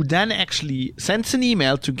 who then actually sends an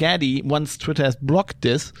email to Getty once Twitter has blocked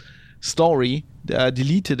this story,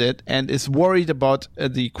 deleted it, and is worried about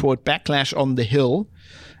the, quote, backlash on the Hill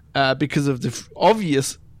because of the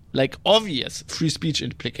obvious free speech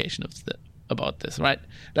implication about this, right?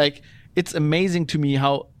 Like, it's amazing to me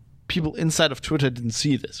how people inside of Twitter didn't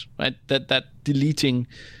see this, right? That deleting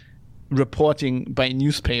reporting by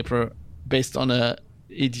newspaper based on a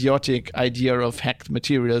idiotic idea of hacked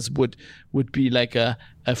materials would be like a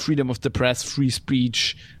freedom of the press, free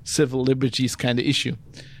speech, civil liberties kind of issue.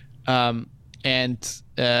 The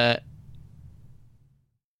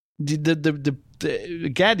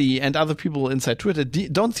Getty and other people inside Twitter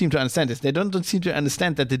don't seem to understand this. They don't seem to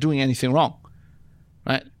understand that they're doing anything wrong,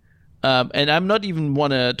 right? And I'm not even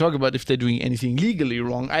want to talk about if they're doing anything legally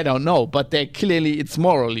wrong. I don't know, but it's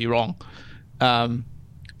morally wrong.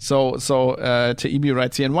 So Taibbi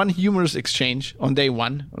writes here, in one humorous exchange on day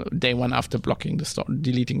one after blocking the story,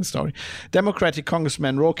 deleting the story, Democratic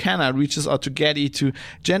Congressman Ro Khanna reaches out to Getty to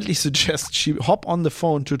gently suggest she hop on the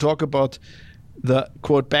phone to talk about the,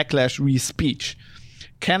 quote, backlash re-speech.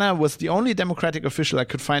 Khanna was the only Democratic official I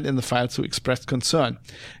could find in the files who expressed concern.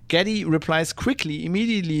 Getty replies quickly,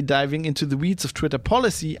 immediately diving into the weeds of Twitter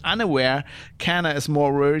policy, unaware Khanna is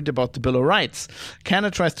more worried about the Bill of Rights.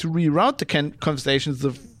 Khanna tries to reroute the conversations to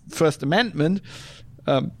the First Amendment,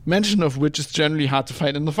 mention of which is generally hard to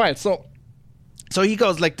find in the files. So he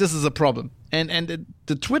goes like, this is a problem. And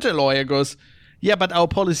the Twitter lawyer goes, yeah, but our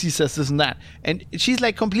policy says this and that. And she's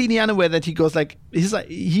like completely unaware that he goes like, he's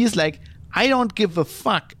like, I don't give a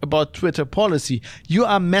fuck about Twitter policy. You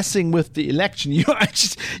are messing with the election.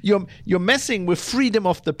 You're messing with freedom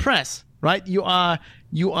of the press, right? You are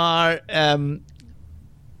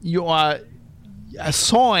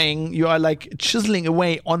sawing. You are like chiseling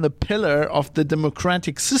away on the pillar of the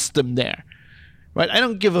democratic system there, right? I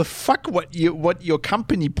don't give a fuck what your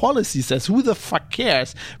company policy says. Who the fuck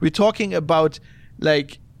cares? We're talking about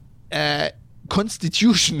like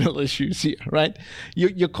constitutional issues here, right?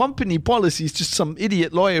 Your company policy is just some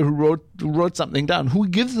idiot lawyer who wrote something down. Who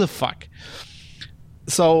gives a fuck?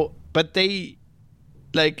 So, but they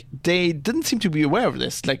didn't seem to be aware of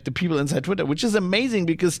this, like the people inside Twitter, which is amazing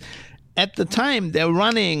because at the time they're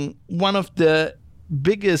running one of the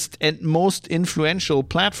biggest and most influential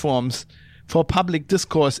platforms for public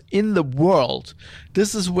discourse in the world.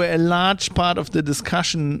 This is where a large part of the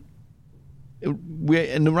discussion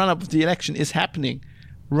in the run-up of the election is happening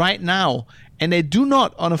right now, and they do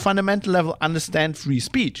not, on a fundamental level, understand free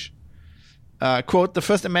speech. Quote, the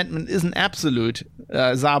First Amendment isn't absolute.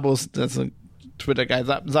 Szabos, that's a Twitter guy,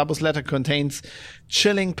 Szabos' letter contains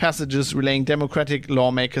chilling passages relaying Democratic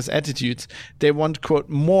lawmakers' attitudes. They want, quote,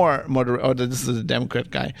 more moderation, this is a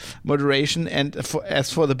Democrat guy, moderation, and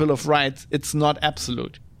as for the Bill of Rights, it's not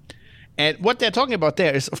absolute. And what they're talking about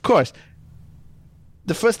there is, of course,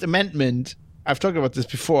 the First Amendment. I've talked about this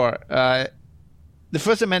before. The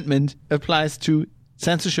First Amendment applies to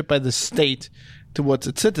censorship by the state towards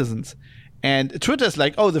its citizens. And Twitter's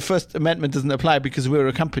like, oh, the First Amendment doesn't apply because we're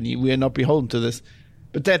a company. We are not beholden to this.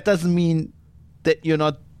 But that doesn't mean that you're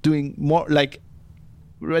not doing more. Like,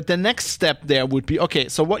 the next step there would be, okay,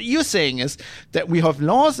 so what you're saying is that we have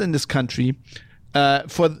laws in this country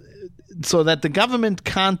so that the government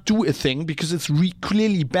can't do a thing because it's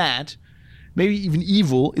clearly bad, maybe even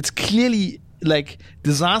evil. It's clearly like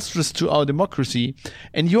disastrous to our democracy,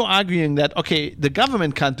 and you're arguing that okay, the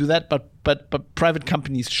government can't do that, but private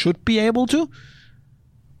companies should be able to.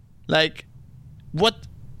 Like, what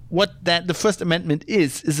that the First Amendment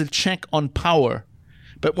is a check on power,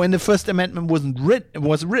 but when the First Amendment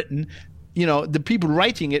was written, you know, the people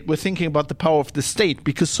writing it were thinking about the power of the state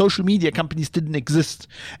because social media companies didn't exist,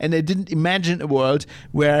 and they didn't imagine a world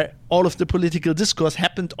where all of the political discourse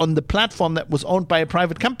happened on the platform that was owned by a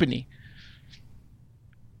private company.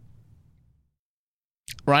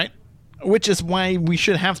 Right? Which is why we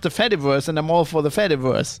should have the Fediverse, and I'm all for the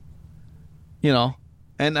Fediverse. You know,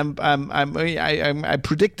 and I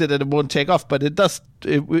predicted that it won't take off, but it does.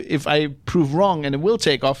 If I prove wrong, and it will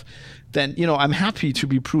take off, then, I'm happy to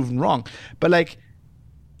be proven wrong. But like,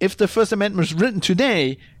 if the First Amendment was written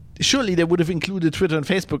today, surely they would have included Twitter and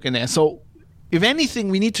Facebook in there. So if anything,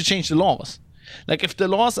 we need to change the laws. Like, if the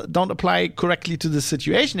laws don't apply correctly to the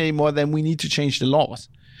situation anymore, then we need to change the laws.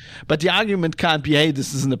 But the argument can't be, hey,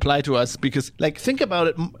 this doesn't apply to us, because, like, think about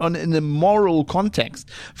it in a moral context.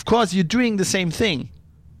 Of course, you're doing the same thing.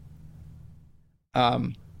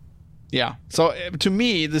 Yeah. So to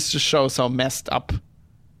me, this just shows how messed up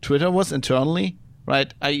Twitter was internally,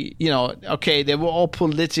 right? Okay, they were all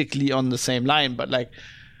politically on the same line, but like,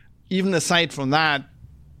 even aside from that,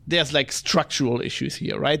 there's like structural issues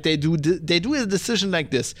here, right? They do a decision like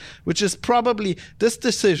this, which is probably, this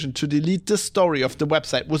decision to delete this story of the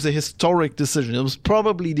website was a historic decision. It was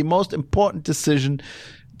probably the most important decision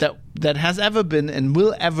that has ever been and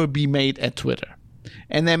will ever be made at Twitter.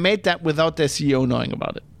 And they made that without their CEO knowing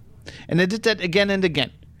about it. And they did that again and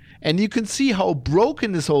again. And you can see how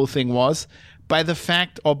broken this whole thing was by the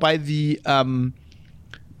fact, or by the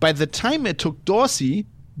time it took Dorsey,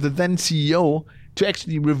 the then CEO, to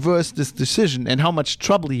actually reverse this decision, and how much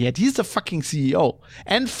trouble he had. He's the fucking CEO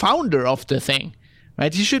and founder of the thing,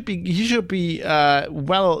 right? He should be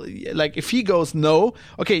like, if he goes, no,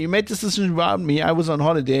 okay, you made this decision without me, I was on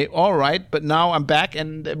holiday, all right, but now I'm back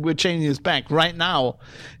and we're changing this back right now.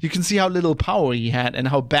 You can see how little power he had and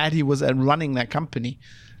how bad he was at running that company.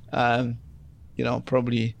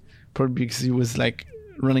 Probably because he was like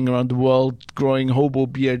running around the world, growing hobo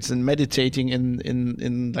beards and meditating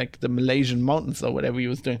in like the Malaysian mountains or whatever he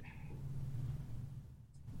was doing.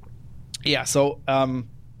 Yeah, so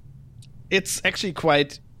it's actually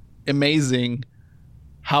quite amazing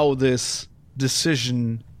how this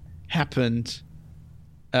decision happened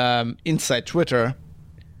inside Twitter.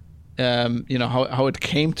 How it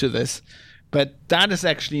came to this. But that is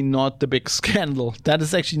actually not the big scandal. That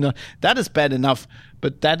is bad enough,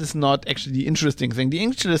 but that is not actually the interesting thing. The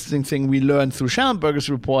interesting thing we learned through Schellenberger's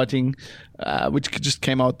reporting, which just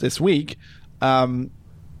came out this week,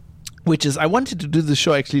 which is, I wanted to do the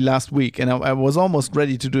show actually last week, and I was almost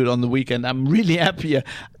ready to do it on the weekend. I'm really happy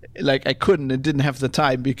I couldn't and didn't have the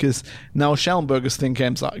time, because now Schellenberger's thing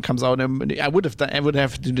comes out, and I would have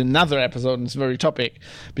to do another episode on this very topic,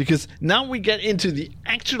 because now we get into the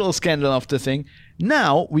actual scandal of the thing.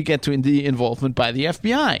 Now we get to the involvement by the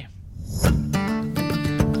FBI.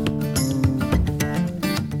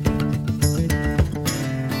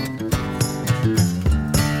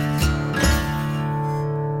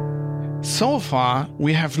 So far,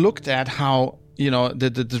 we have looked at how,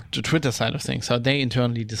 the Twitter side of things, how they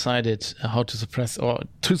internally decided how to suppress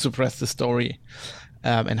the story,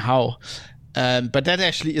 and how. But that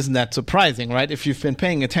actually isn't that surprising, right? If you've been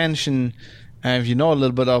paying attention, if you know a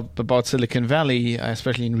little bit about Silicon Valley,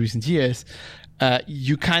 especially in recent years,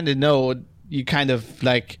 you kind of know,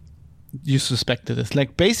 you suspected this.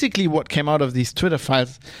 Like, basically what came out of these Twitter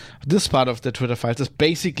files, this part of the Twitter files, is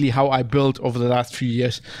basically how I built over the last few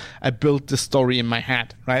years. I built this story in my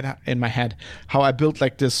head, right? In my head. How I built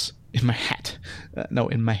like this in my head.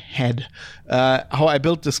 In my head. How I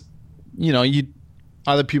built this,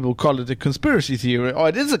 other people call it a conspiracy theory, or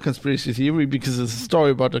it is a conspiracy theory because it's a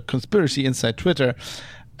story about a conspiracy inside Twitter.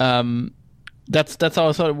 That's how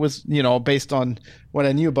I thought it was, based on what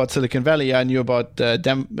I knew about Silicon Valley. I knew about the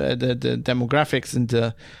demographics and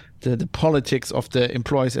the politics of the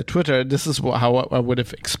employees at Twitter. This is how I would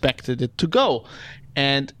have expected it to go.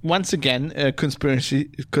 And once again, a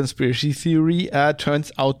conspiracy theory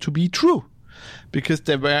turns out to be true, because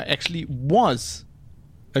there actually was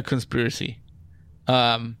a conspiracy.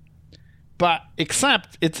 But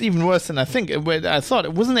except it's even worse than I thought.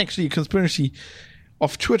 It wasn't actually a conspiracy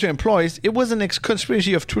of Twitter employees. It was a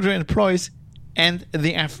conspiracy of Twitter employees and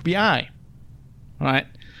the FBI, right?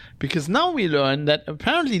 Because now we learn that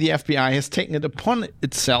apparently the FBI has taken it upon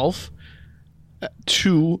itself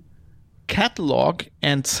to catalog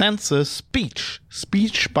and censor speech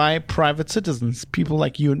by private citizens, people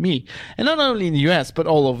like you and me, and not only in the US but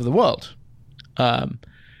all over the world.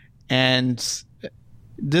 And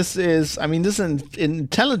this is an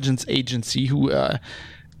intelligence agency who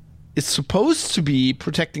is supposed to be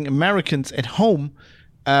protecting Americans at home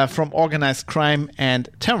from organized crime and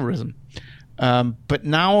terrorism. But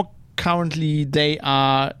now, currently, they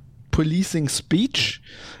are policing speech.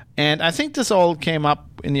 And I think this all came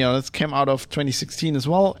up, this came out of 2016 as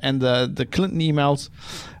well, and the Clinton emails,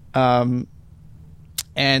 and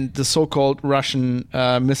the so-called Russian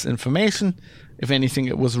misinformation. If anything,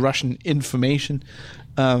 it was Russian information.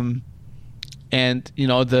 And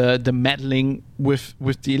the meddling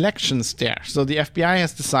with the elections there. So the FBI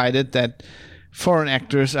has decided that foreign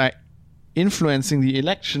actors are influencing the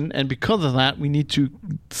election, and because of that, we need to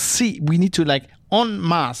like en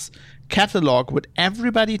masse catalog what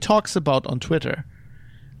everybody talks about on Twitter,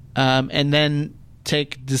 and then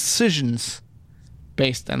take decisions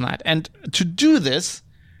based on that. And to do this,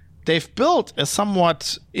 they've built a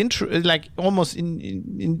somewhat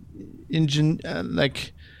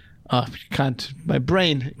my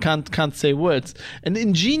brain can't say words. An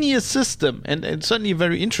ingenious system, and certainly a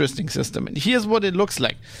very interesting system. And here's what it looks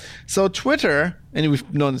like. So Twitter, and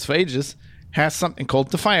we've known this for ages, has something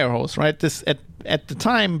called the Firehose, right? This at the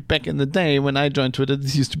time, back in the day when I joined Twitter,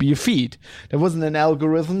 this used to be a feed. There wasn't an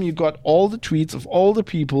algorithm. You got all the tweets of all the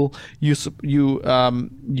people you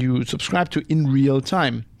subscribe to in real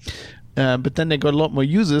time. But then they got a lot more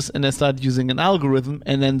users, and they started using an algorithm,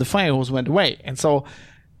 and then the Firehose went away. And so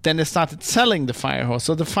then they started selling the Firehose.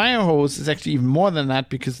 So the Firehose is actually even more than that,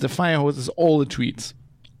 because the Firehose is all the tweets,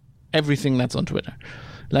 everything that's on Twitter,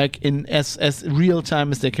 like in as real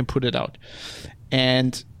time as they can put it out.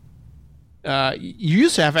 And you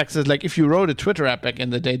used to have access, like if you wrote a Twitter app back in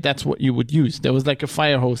the day, that's what you would use. There was like a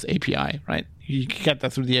Firehose API, right? You could get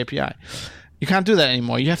that through the API. You can't do that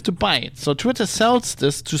anymore. You have to buy it. So Twitter sells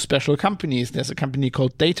this to special companies. There's a company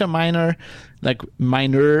called Dataminer, like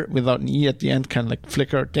miner without an E at the end, kind of like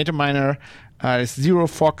Flickr. Dataminer. There's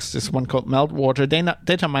ZeroFox. There's one called Meltwater.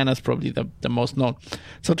 Dataminer is probably the most known.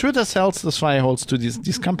 So Twitter sells this Firehose to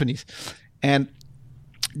these companies. And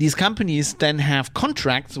these companies then have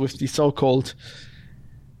contracts with the so-called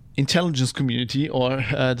intelligence community, or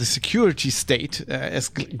the security state, as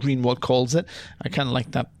Greenwald calls it. I kind of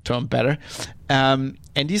like that term better. And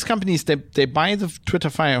these companies, they buy the Twitter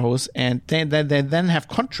Firehose, and they then have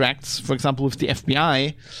contracts, for example, with the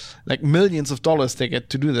FBI, like millions of dollars they get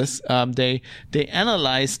to do this. They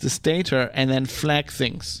analyze this data and then flag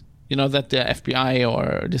things, that the FBI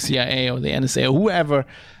or the CIA or the NSA or whoever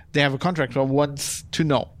they have a contract or wants to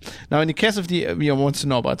know. Now, in the case of the wants to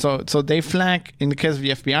know about, so they flag. In the case of the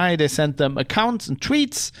FBI, they send them accounts and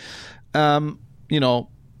tweets,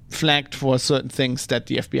 flagged for certain things that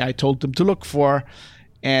the FBI told them to look for,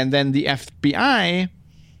 and then the FBI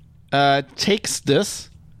takes this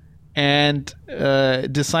and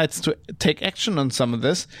decides to take action on some of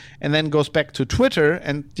this, and then goes back to Twitter,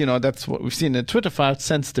 and that's what we've seen in Twitter files,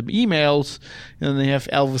 sends them emails, and they have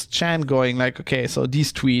Elvis Chan going like, okay, so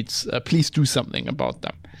these tweets, please do something about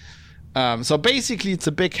them. So basically, it's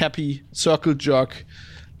a big happy circle jerk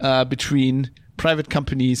between private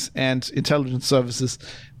companies and intelligence services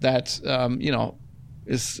that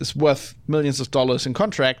is worth millions of dollars in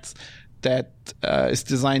contracts that is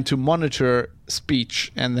designed to monitor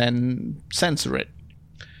speech and then censor it.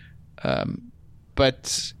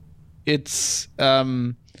 But it's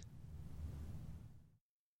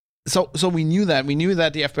so we knew that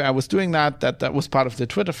the FBI was doing that was part of the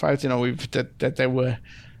Twitter files. That they were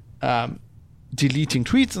deleting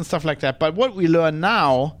tweets and stuff like that. But what we learn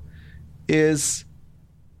now is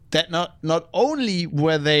that not only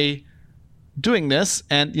were they doing this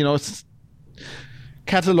and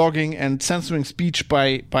cataloging and censoring speech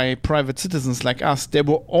by private citizens like us, they're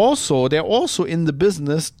also in the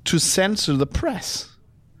business to censor the press.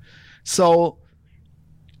 So,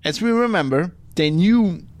 as we remember, they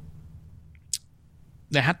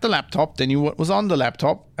had the laptop, they knew what was on the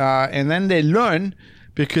laptop, and then they learn,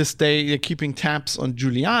 because they're keeping tabs on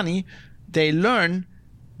Giuliani, they learn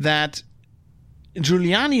that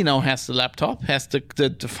Giuliani now has the laptop, has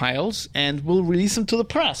the files, and will release them to the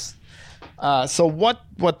press. So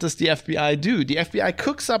what does the FBI do? The FBI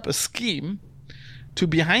cooks up a scheme to,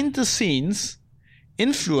 behind the scenes,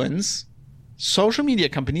 influence social media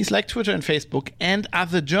companies like Twitter and Facebook and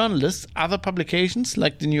other journalists, other publications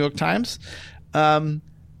like the New York Times, and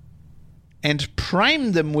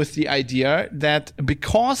prime them with the idea that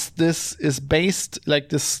because this is based, like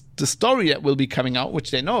the story that will be coming out, which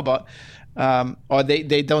they know about, or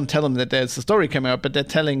they don't tell them that there's a story coming out, but they're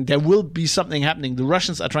telling there will be something happening. The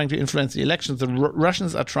Russians are trying to influence the elections. The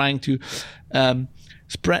Russians are trying to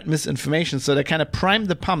spread misinformation. So they kind of prime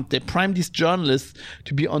the pump. They prime these journalists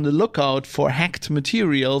to be on the lookout for hacked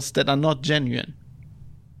materials that are not genuine.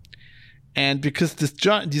 And because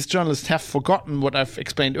these journalists have forgotten what I've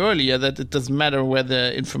explained earlier, that it doesn't matter where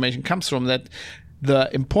the information comes from, that the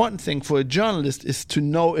important thing for a journalist is to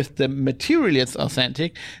know if the material is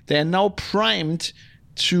authentic. They're now primed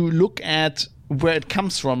to look at where it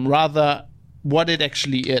comes from, rather what it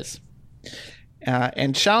actually is.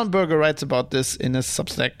 And Schallenberger writes about this in his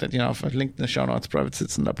Substack that, I've linked in the show notes, Private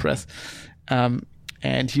Citizen Press.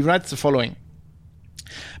 And he writes the following.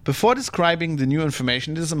 Before describing the new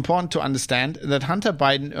information, it is important to understand that Hunter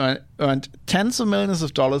Biden earned tens of millions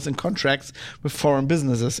of dollars in contracts with foreign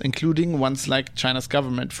businesses, including ones like China's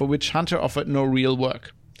government, for which Hunter offered no real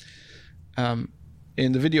work.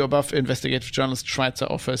 In the video above, investigative journalist Schweitzer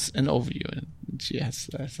offers an overview, and she has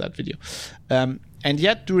that video. And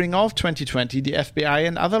yet, during all of 2020, the FBI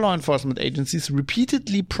and other law enforcement agencies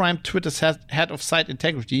repeatedly primed Twitter's head of site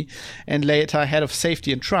integrity and later head of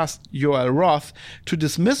safety and trust, Yoel Roth, to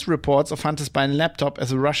dismiss reports of Hunter Biden laptop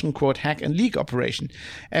as a Russian, quote, hack and leak operation.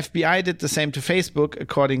 FBI did the same to Facebook,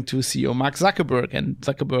 according to CEO Mark Zuckerberg, and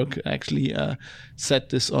Zuckerberg actually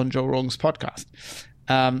said this on Joe Rogan's podcast.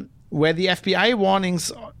 Were the FBI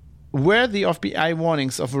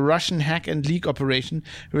warnings of a Russian hack and leak operation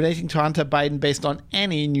relating to Hunter Biden based on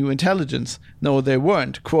any new intelligence? No, they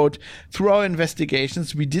weren't. Quote, through our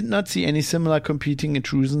investigations, we did not see any similar competing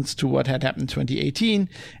intrusions to what had happened in 2018,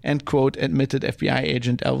 end quote, admitted FBI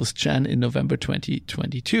agent Elvis Chan in November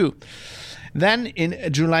 2022. Then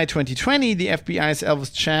in July 2020, the FBI's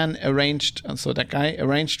Elvis Chan arranged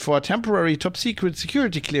for a temporary top secret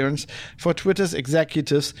security clearance for Twitter's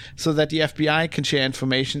executives so that the FBI can share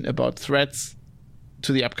information about threats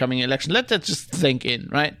to the upcoming election. Let that just sink in,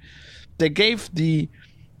 right? They gave the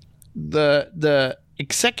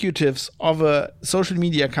executives of a social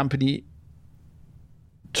media company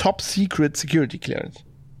top secret security clearance.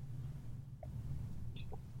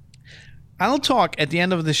 I'll talk at the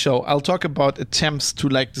end of the show. I'll talk about attempts to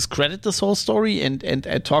discredit this whole story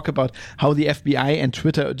and talk about how the FBI and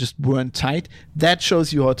Twitter just weren't tight. That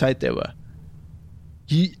shows you how tight they were.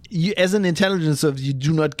 You as an intelligence service, you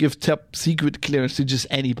do not give top secret clearance to just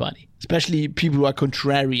anybody, especially people who are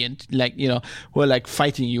contrarian, who are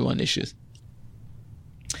fighting you on issues.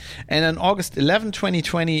 And on August 11,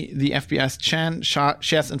 2020, the FBI's Chan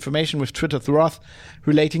shares information with Twitter's Roth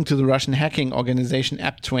relating to the Russian hacking organization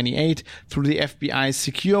App28 through the FBI's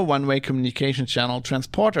secure one-way communication channel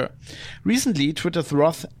Transporter. Recently, Twitter's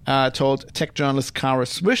Roth told tech journalist Kara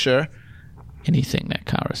Swisher, anything that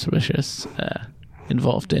Kara Swisher's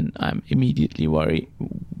involved in, I'm immediately wary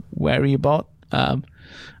about. I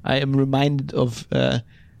am reminded of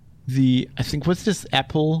what's this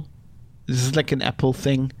Apple... This is like an Apple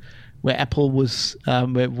thing where Apple was,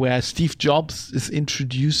 where Steve Jobs is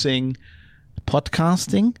introducing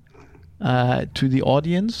podcasting to the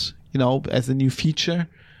audience, as a new feature.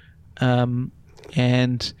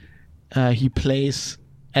 And he plays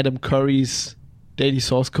Adam Curry's Daily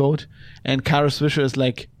Source Code. And Kara Swisher is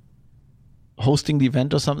hosting the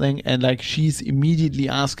event or something. And she's immediately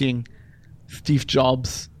asking Steve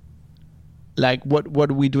Jobs,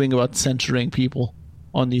 what are we doing about censoring people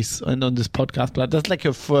on this podcast? But that's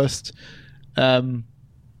her first her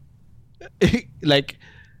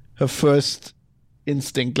first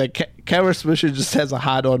instinct. Kara Swisher just has a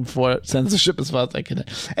hard-on for censorship as far as I can.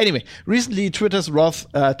 Anyway, recently Twitter's Roth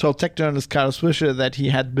told tech journalist Kara Swisher that he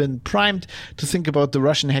had been primed to think about the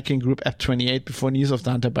Russian hacking group App28 before news of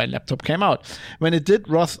the Hunter Biden laptop came out. When it did,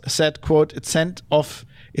 Roth said, quote, it set off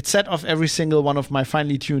every single one of my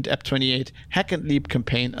finely tuned App28 hack and leap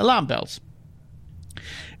campaign alarm bells.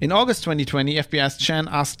 In August 2020, FBI's Chan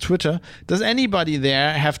asked Twitter, does anybody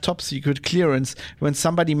there have top secret clearance? When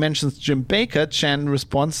somebody mentions Jim Baker, Chan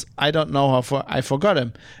responds, I don't know how I forgot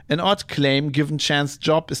him. An odd claim given Chan's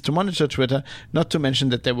job is to monitor Twitter, not to mention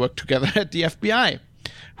that they work together at the FBI.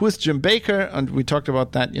 Who is Jim Baker? And we talked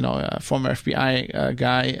about that, a former FBI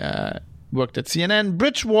guy, worked at CNN,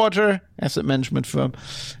 Bridgewater asset management firm,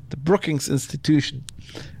 the Brookings Institution.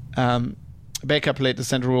 Baker played a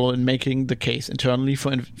central role in making the case internally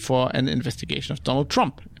for an investigation of Donald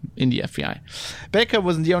Trump in the FBI. Baker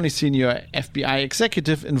wasn't the only senior FBI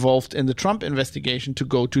executive involved in the Trump investigation to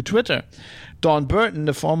go to Twitter. Dawn Burton,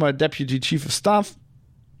 the former deputy chief of staff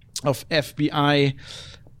of FBI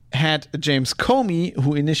head James Comey,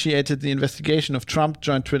 who initiated the investigation of Trump,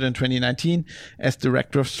 joined Twitter in 2019 as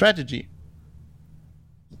director of strategy.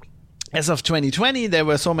 As of 2020, there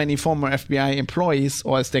were so many former FBI employees,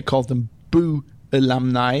 or as they called them, Boo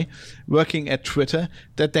alumni, working at Twitter,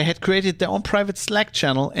 that they had created their own private Slack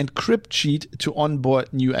channel and crypt sheet to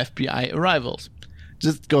onboard new FBI arrivals.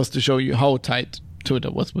 Just goes to show you how tight Twitter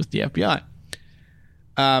was with the FBI.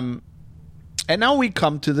 And now we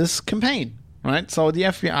come to this campaign, right? So the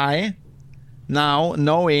FBI, now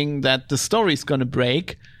knowing that the story is going to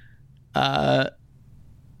break,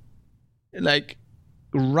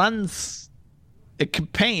 runs a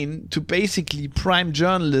campaign to basically prime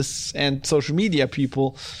journalists and social media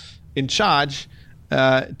people in charge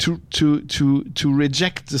to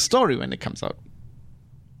reject the story when it comes out.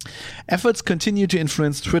 Efforts continue to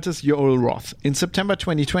influence Twitter's Yoel Roth. In September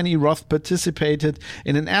 2020, Roth participated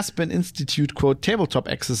in an Aspen Institute, quote, tabletop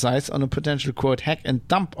exercise on a potential, quote, hack and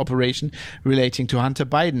dump operation relating to Hunter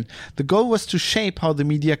Biden. The goal was to shape how the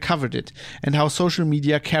media covered it and how social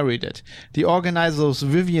media carried it. The organizers,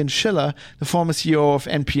 Vivian Schiller, the former CEO of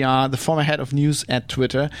NPR, the former head of news at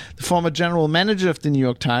Twitter, the former general manager of the New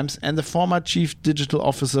York Times, and the former chief digital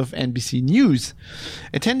officer of NBC News.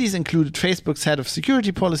 Attendees included Facebook's head of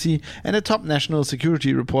security policy and the top national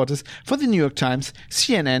security reporters for the New York Times,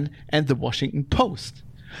 CNN, and the Washington Post.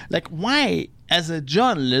 Like, why, as a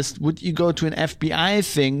journalist, would you go to an FBI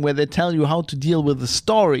thing where they tell you how to deal with the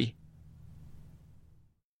story?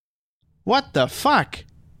 What the fuck?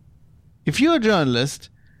 If you're a journalist,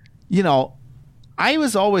 you know, I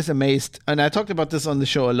was always amazed, and I talked about this on the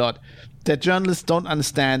show a lot, that journalists don't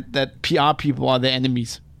understand that PR people are their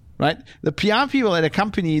enemies, right? The PR people at a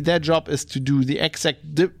company, their job is to do the exact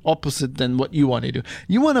opposite than what you want to do.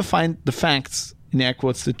 You want to find the facts, in air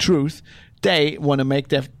quotes, the truth. They want to make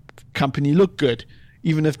their company look good,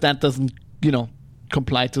 even if that doesn't, you know,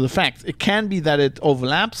 comply to the facts. It can be that it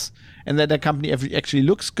overlaps and that the company actually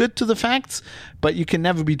looks good to the facts, but you can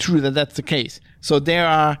never be true that that's the case. So they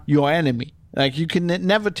are your enemy. Like, you can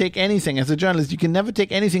never take anything, as a journalist, you can never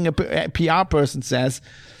take anything a PR person says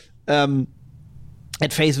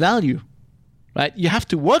at face value, right? You have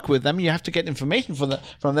to work with them, you have to get information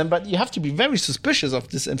from them, but you have to be very suspicious of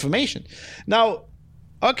this information. Now,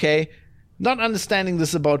 okay, not understanding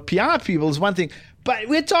this about PR people is one thing, but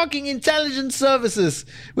we're talking intelligence services.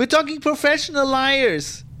 We're talking professional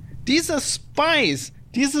liars. These are spies.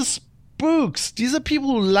 These are spooks. These are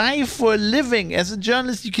people who lie for a living. As a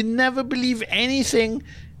journalist, you can never believe anything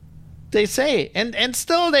they say. And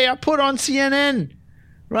still they are put on CNN,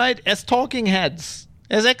 right? As talking heads,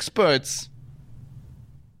 as experts.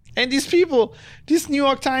 And these people, these New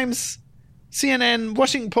York Times, CNN,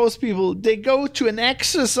 Washington Post people, they go to an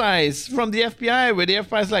exercise from the FBI where the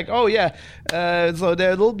FBI is like, oh yeah, so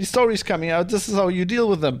there will be stories coming out. This is how you deal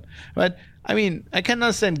with them, right? I mean, I can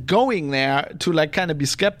understand going there to like kind of be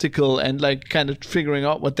skeptical and like kind of figuring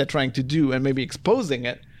out what they're trying to do and maybe exposing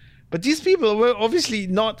it. But these people were obviously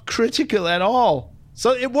not critical at all.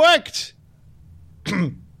 So it worked.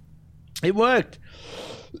 It worked.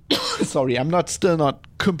 Sorry, I'm still not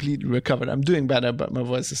completely recovered. I'm doing better, but my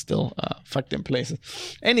voice is still fucked in places.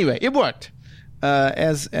 Anyway, it worked.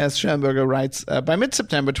 As Schellenberger writes, by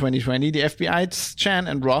mid-September 2020, the FBI's Chan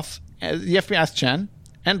and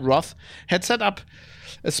Roth had set up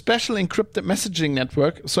a special encrypted messaging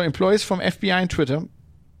network so employees from FBI and Twitter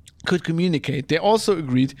could communicate. They also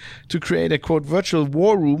agreed to create a, quote, virtual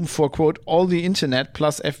war room for, quote, all the internet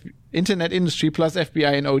plus internet industry plus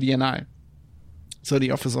FBI and ODNI. So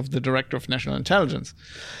the Office of the Director of National Intelligence.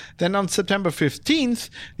 Then on September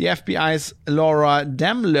 15th, the FBI's Laura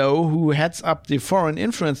Damlow, who heads up the Foreign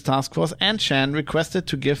Influence Task Force, and Chan requested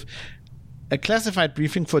to give a classified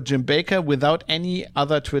briefing for Jim Baker without any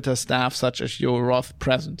other Twitter staff such as Yoel Roth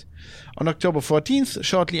present. On October 14th,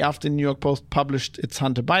 shortly after the New York Post published its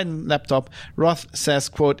Hunter Biden laptop, Roth says,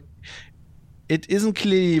 quote, it isn't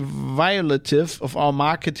clearly violative of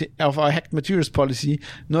our hacked materials policy,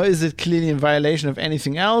 nor is it clearly in violation of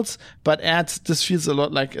anything else, but adds this feels a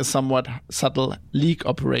lot like a somewhat subtle leak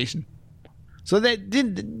operation. So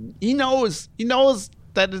he knows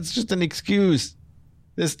that it's just an excuse.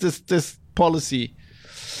 This policy.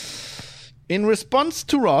 In response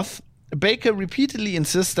to Roth, Baker repeatedly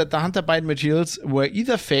insists that the Hunter Biden materials were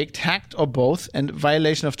either faked, hacked, or both, and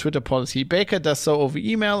violation of Twitter policy. Baker does so over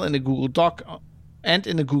email in a Google Doc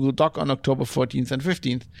on October 14th and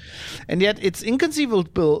 15th. And yet it's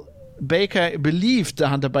inconceivable Baker believed the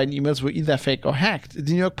Hunter Biden emails were either fake or hacked.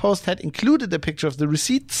 The New York Post had included a picture of the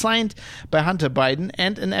receipt signed by Hunter Biden,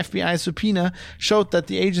 and an FBI subpoena showed that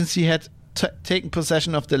the agency had taken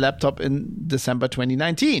possession of the laptop in December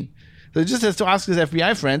 2019. So he just has to ask his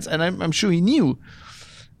FBI friends, and I'm sure he knew.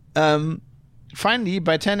 Finally,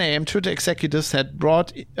 by 10 a.m., Twitter executives had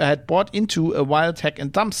bought into a wild hack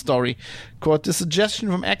and dump story. Quote, the suggestion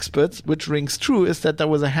from experts, which rings true, is that there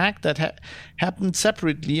was a hack that happened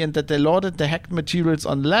separately and that they loaded the hacked materials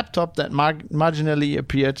on the laptop that magically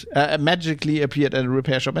appeared at a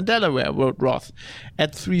repair shop in Delaware, wrote Roth.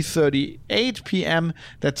 At 3:38 p.m.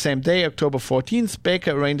 that same day, October 14th,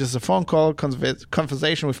 Baker arranges a phone call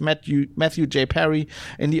conversation with Matthew J. Perry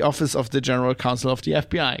in the office of the General Counsel of the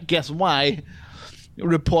FBI. Guess why?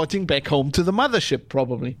 Reporting back home to the mothership,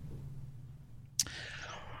 probably.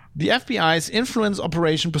 The FBI's influence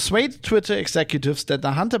operation persuaded Twitter executives that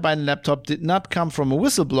the Hunter Biden laptop did not come from a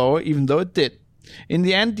whistleblower, even though it did. In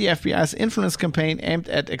the end, the FBI's influence campaign aimed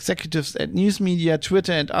at executives at news media,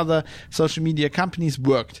 Twitter, and other social media companies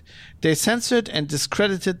worked. They censored and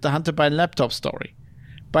discredited the Hunter Biden laptop story.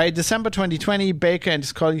 By December 2020, Baker and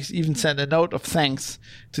his colleagues even sent a note of thanks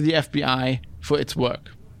to the FBI for its work.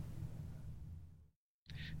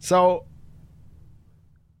 So,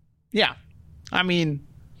 yeah, I mean,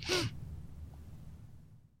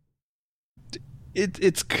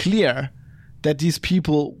 it's clear that these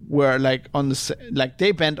people were like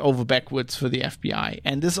they bent over backwards for the FBI,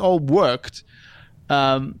 and this all worked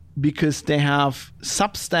because they have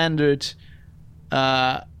substandard,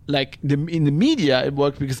 in the media it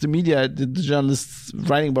worked because the media, the journalists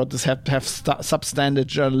writing about this have substandard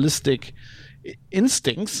journalistic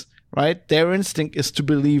instincts, right? Their instinct is to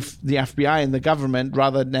believe the FBI and the government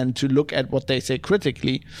rather than to look at what they say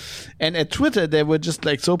critically. And at Twitter, they were just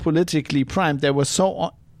like so politically primed. They were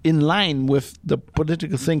so in line with the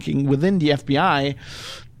political thinking within the FBI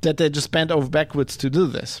that they just bent over backwards to do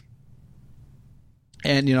this.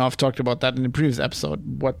 And, I've talked about that in the previous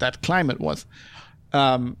episode, what that climate was.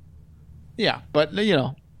 But,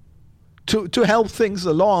 to help things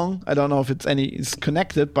along, I don't know if it's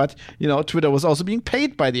connected, but, Twitter was also being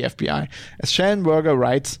paid by the FBI. As Schellenberger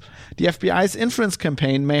writes, the FBI's influence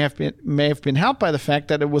campaign may have been helped by the fact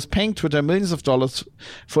that it was paying Twitter millions of dollars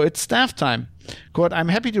for its staff time. Quote, I'm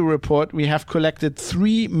happy to report we have collected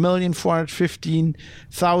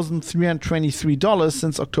 $3,415,323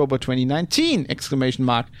 since October 2019, !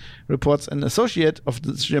 Reports an associate of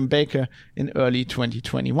Jim Baker in early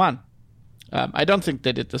 2021. I don't think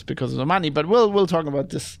they did this because of the money, but we'll talk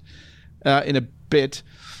about this in a bit.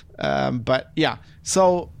 But yeah,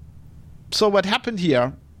 so what happened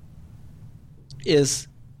here is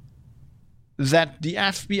that the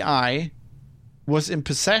FBI was in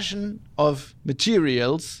possession of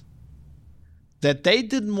materials that they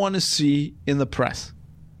didn't want to see in the press.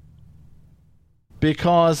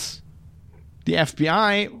 Because the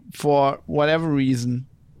FBI, for whatever reason,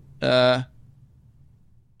 was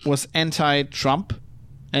anti-Trump,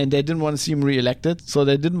 and they didn't want to see him reelected, so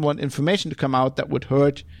they didn't want information to come out that would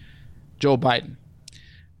hurt Joe Biden.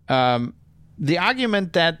 The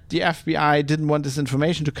argument that the FBI didn't want this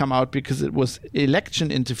information to come out because it was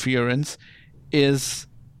election interference is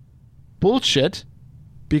bullshit,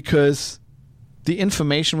 because the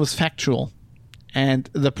information was factual. And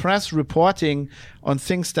the press reporting on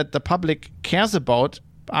things that the public cares about,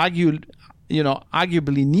 arguably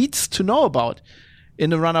needs to know about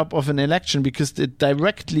in the run-up of an election, because it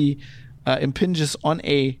directly impinges on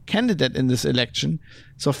a candidate in this election.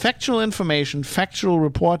 So factual information, factual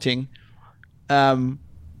reporting,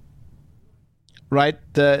 right?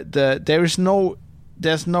 There's no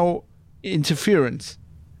interference,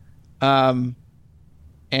 and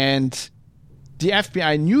the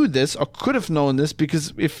FBI knew this, or could have known this,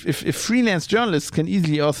 because if freelance journalists can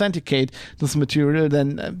easily authenticate this material,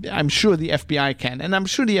 then I'm sure the FBI can. And I'm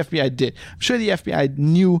sure the FBI did. I'm sure the FBI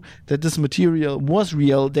knew that this material was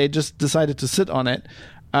real. They just decided to sit on it.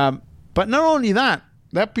 But not only that,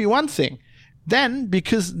 that'd be one thing. Then,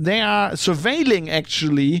 because they are surveilling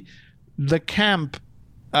actually the camp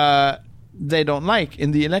they don't like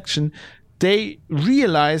in the election, they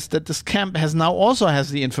realize that this camp has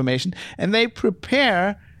the information, and they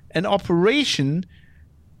prepare an operation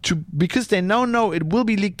because they now know it will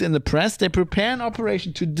be leaked in the press. They prepare an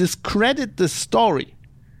operation to discredit the story,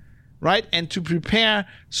 right? And to prepare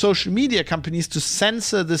social media companies to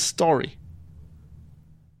censor this story.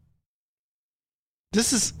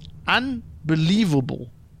 This is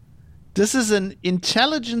unbelievable. This is an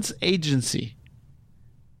intelligence agency,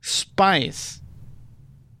 spies,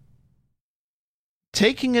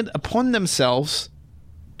 taking it upon themselves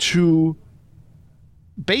to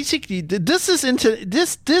basically, this is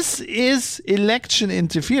election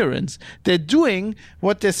interference. They're doing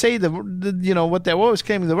what they say what they're always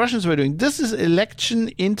claiming the Russians were doing. This is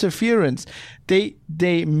election interference. They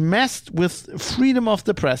messed with freedom of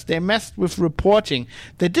the press. They messed with reporting.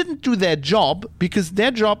 They didn't do their job, because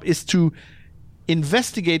their job is to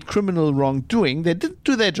investigate criminal wrongdoing. They didn't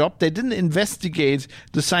do their job. They didn't investigate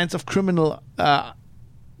the signs of criminal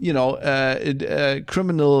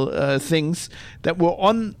criminal things that were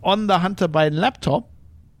on the Hunter Biden laptop.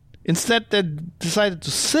 Instead, they decided to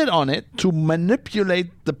sit on it to manipulate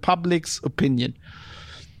the public's opinion.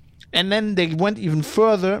 And then they went even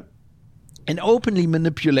further and openly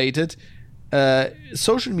manipulated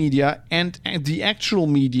social media and the actual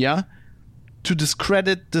media to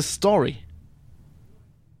discredit this story.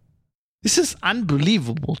 This is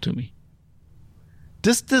unbelievable to me.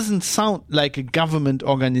 This doesn't sound like a government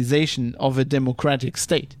organization of a democratic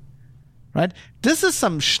state, right? This is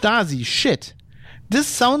some Stasi shit. This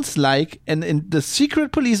sounds like in the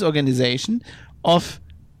secret police organization of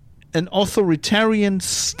an authoritarian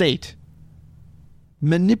state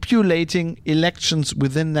manipulating elections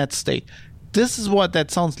within that state. This is what that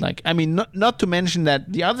sounds like. I mean, not to mention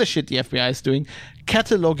that the other shit the FBI is doing,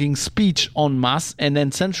 cataloging speech en masse and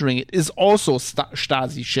then censoring it, is also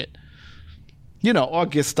Stasi shit. Or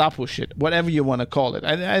Gestapo shit, whatever you want to call it.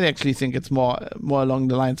 I actually think it's more along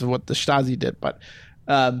the lines of what the Stasi did. But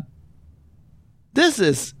this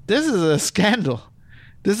is a scandal.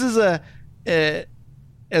 This is a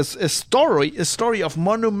story of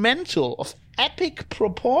monumental, of epic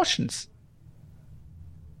proportions.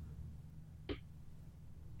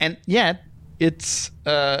 And yet, it's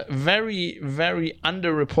very, very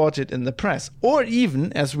underreported in the press. Or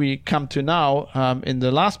even, as we come to now in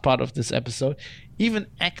the last part of this episode, even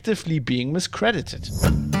actively being miscredited.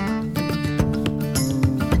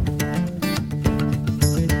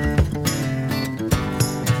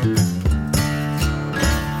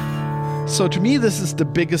 So to me, this is the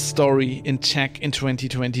biggest story in tech in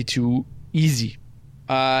 2022, easy.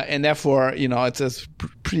 And therefore, it's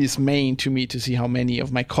pretty dismaying to me to see how many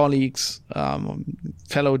of my colleagues,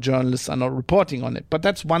 fellow journalists are not reporting on it. But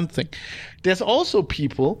that's one thing. There's also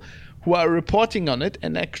people who are reporting on it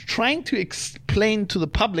and are trying to explain to the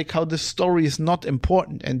public how this story is not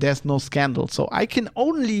important and there's no scandal. So I can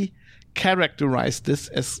only characterize this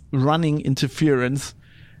as running interference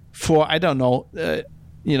for, I don't know, the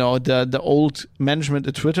old management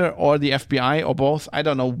at Twitter or the FBI or both. I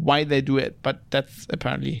don't know why they do it, but that's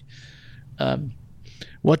apparently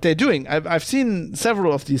what they're doing. I've seen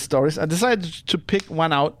several of these stories. I decided to pick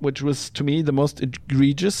one out, which was, to me, the most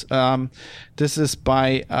egregious. This is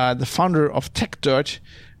by the founder of TechDirt,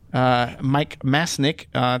 Mike Masnick.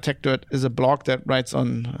 TechDirt is a blog that writes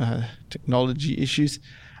on technology issues.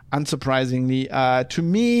 Unsurprisingly, to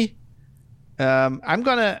me, I'm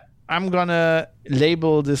gonna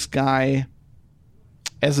label this guy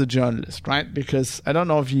as a journalist, right? Because I don't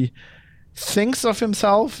know if he thinks of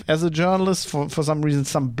himself as a journalist. For some reason,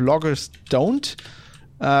 some bloggers don't.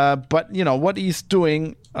 But what he's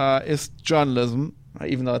doing is journalism,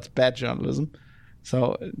 even though it's bad journalism.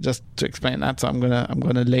 So just to explain that, so I'm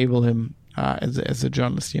gonna label him as a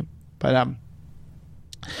journalist here. But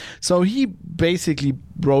so he basically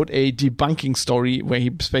wrote a debunking story where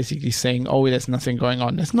he's basically saying, "Oh, there's nothing going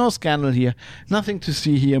on. There's no scandal here. Nothing to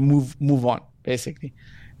see here. Move on," basically.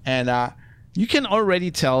 And you can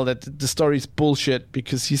already tell that the story is bullshit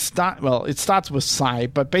because it starts with sigh,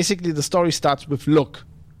 but basically the story starts with look.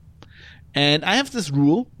 And I have this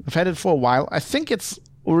rule. I've had it for a while. I think it's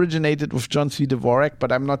originated with John C. Dvorak,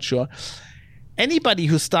 but I'm not sure. Anybody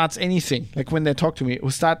who starts anything, like when they talk to me, you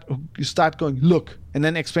start going, look, and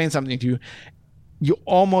then explain something to you, you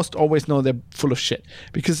almost always know they're full of shit.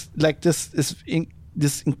 Because like this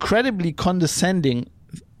incredibly condescending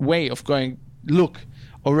way of going, look,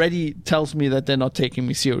 already tells me that they're not taking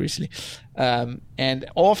me seriously. And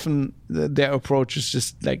often their approach is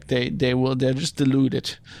just like they're just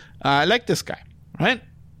deluded. Like this guy, right?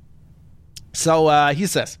 So he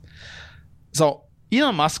says,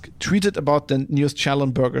 Elon Musk tweeted about the news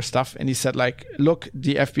Schellenberger stuff, and he said, like, look,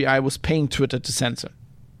 the FBI was paying Twitter to censor.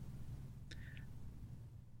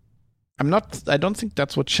 I don't think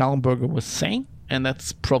that's what Schellenberger was saying, and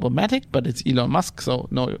that's problematic, but it's Elon Musk, so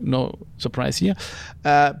no surprise here.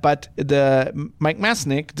 But Mike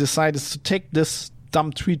Masnick decided to take this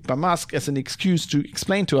dumb tweet by Musk as an excuse to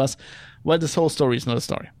explain to us, well, this whole story is not a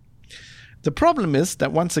story. The problem is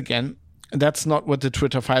that, once again, that's not what the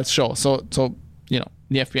Twitter files show. So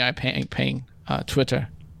the FBI paying Twitter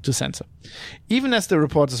to censor. Even as the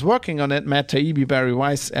reporters working on it, Matt Taibbi, Barry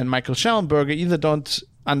Weiss, and Michael Schellenberger either don't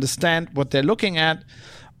understand what they're looking at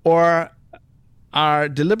or are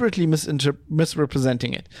deliberately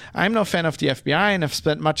misrepresenting it. I'm no fan of the FBI and have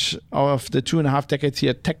spent much of the 2.5 decades here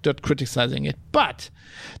at TechDirt criticizing it. But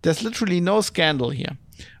there's literally no scandal here.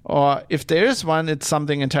 Or if there is one, it's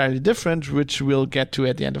something entirely different, which we'll get to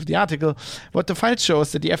at the end of the article. What the file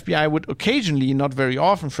shows that the FBI would occasionally, not very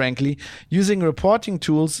often, frankly, use reporting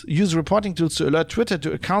tools to alert Twitter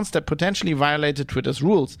to accounts that potentially violated Twitter's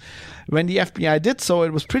rules. When the FBI did so,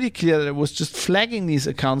 it was pretty clear that it was just flagging these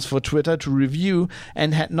accounts for Twitter to review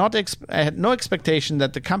and had no expectation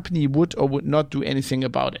that the company would or would not do anything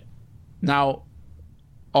about it. Now,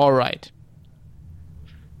 all right.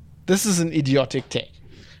 This is an idiotic take.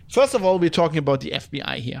 First of all, we're talking about the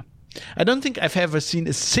FBI here. I don't think I've ever seen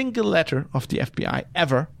a single letter of the FBI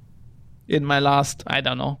ever in my last,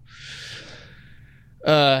 20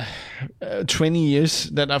 years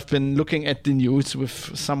that I've been looking at the news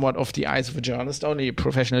with somewhat of the eyes of a journalist, only a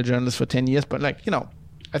professional journalist for 10 years. But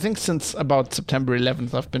I think since about September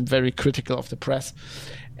 11th, I've been very critical of the press.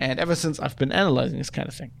 And ever since, I've been analyzing this kind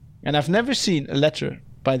of thing. And I've never seen a letter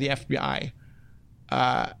by the FBI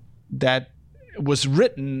that was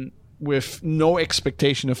written with no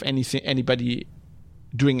expectation of anybody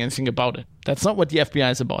doing anything about it. That's not what the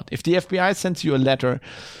FBI is about. If the FBI sends you a letter,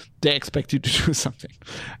 they expect you to do something.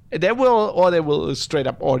 They will straight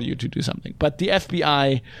up order you to do something. But the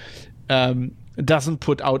FBI doesn't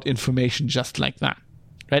put out information just like that.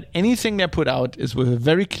 Right? Anything they put out is with a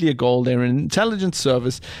very clear goal. They're an intelligence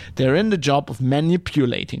service. They're in the job of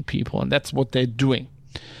manipulating people, and that's what they're doing.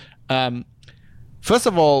 First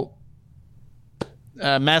of all,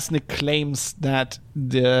 Masnick claims that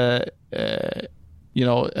that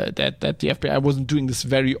the FBI wasn't doing this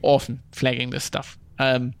very often, flagging this stuff,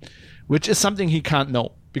 which is something he can't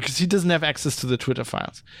know because he doesn't have access to the Twitter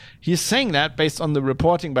files. He's saying that based on the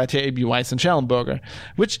reporting by Taibbi, Weiss, and Schellenberger,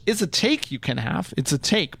 which is a take you can have. It's a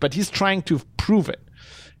take, but he's trying to prove it.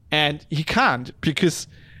 And he can't because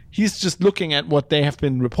he's just looking at what they have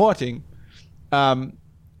been reporting, and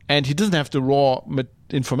he doesn't have the raw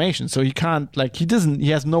information. So he can't, he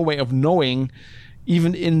has no way of knowing,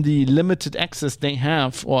 even in the limited access they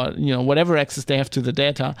have, or, whatever access they have to the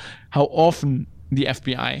data, how often the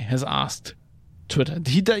FBI has asked Twitter.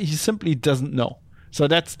 He simply doesn't know. So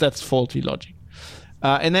that's faulty logic.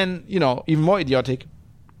 And then, even more idiotic,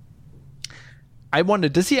 I wonder,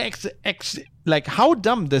 does he how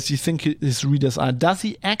dumb does he think his readers are? Does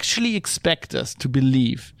he actually expect us to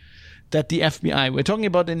believe that the FBI, we're talking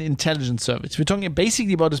about an intelligence service, we're talking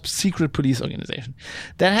basically about a secret police organization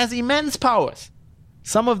that has immense powers.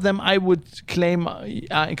 Some of them I would claim are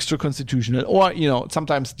extra constitutional, or,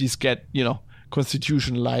 sometimes these get,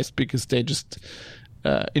 constitutionalized because they just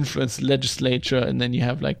influence the legislature, and then you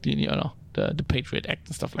have the Patriot Act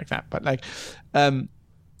and stuff like that. But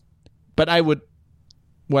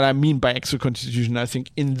what I mean by extra constitution, I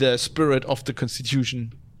think in the spirit of the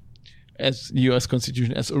Constitution, as the U.S.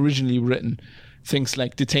 Constitution as originally written, things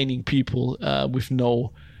like detaining people with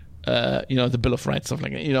no, the Bill of Rights, stuff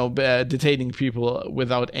like that, detaining people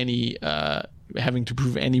without any having to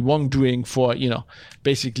prove any wrongdoing for,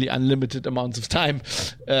 basically unlimited amounts of time,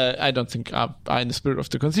 I don't think are in the spirit of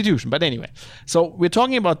the Constitution. But anyway, so we're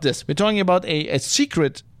talking about this. We're talking about a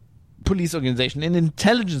secret police organization, an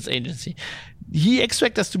intelligence agency. He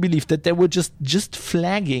expects us to believe that they were just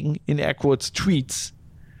flagging, in air quotes, tweets,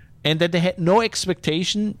 and that they had no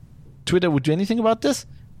expectation Twitter would do anything about this.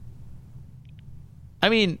 I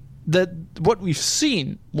mean, what we've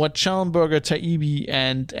seen, what Schellenberger, Taibbi,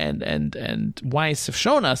 and Weiss have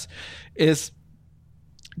shown us, is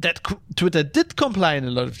that Twitter did comply in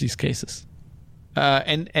a lot of these cases,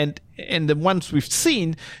 and the ones we've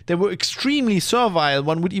seen, they were extremely servile.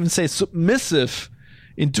 One would even say submissive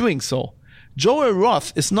in doing so. Joel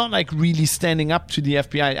Roth is not really standing up to the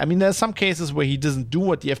FBI. I mean, there are some cases where he doesn't do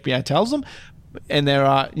what the FBI tells him, and there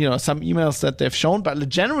are some emails that they've shown, but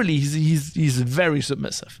generally he's very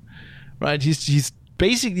submissive. Right, he's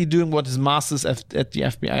basically doing what his masters at the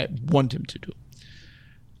FBI want him to do.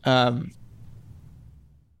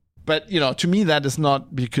 But to me, that is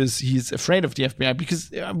not because he's afraid of the FBI.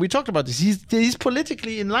 Because we talked about this. He's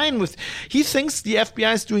politically in line with. He thinks the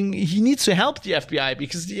FBI is doing. He needs to help the FBI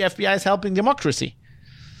because the FBI is helping democracy.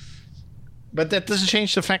 But that doesn't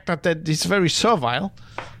change the fact that he's very servile.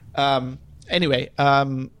 Anyway,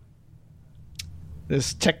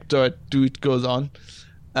 this tech dirt dude goes on.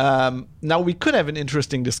 Now we could have an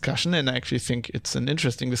interesting discussion, and I actually think it's an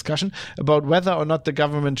interesting discussion about whether or not the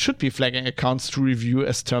government should be flagging accounts to review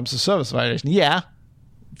as terms of service violation. Yeah,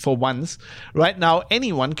 for once. Right now,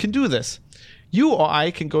 anyone can do this. You or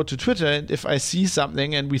I can go to Twitter, and if I see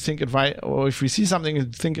something and we think if we see something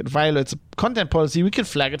and think it violates a content policy, we can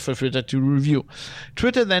flag it for Twitter to review.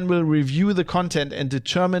 Twitter then will review the content and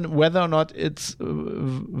determine whether or not it's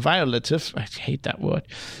violative. I hate that word.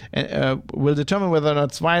 Will determine whether or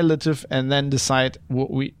not it's violative, and then decide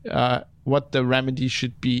what the remedy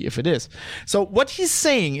should be if it is. So what he's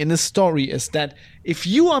saying in his story is that if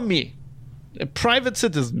you or me, a private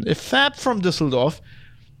citizen, a Fab from Düsseldorf,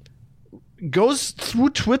 goes through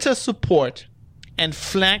Twitter support and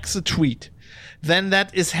flags a tweet, then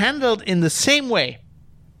that is handled in the same way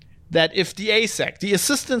that if the ASAC, the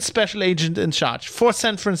Assistant Special Agent in Charge for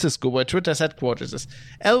San Francisco, where Twitter's headquarters is,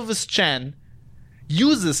 Elvis Chan,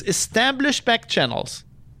 uses established back channels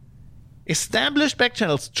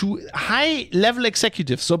to high-level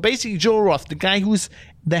executives. So basically Joe Roth, the guy who's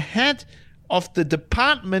the head of the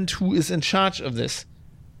department who is in charge of this,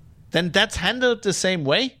 then that's handled the same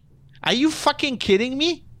way? Are you fucking kidding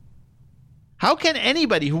me? How can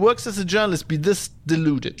anybody who works as a journalist be this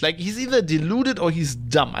deluded? Like, he's either deluded or he's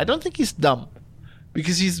dumb. I don't think he's dumb,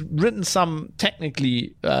 because he's written some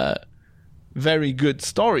technically very good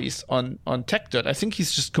stories on TechDirt. I think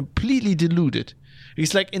he's just completely deluded.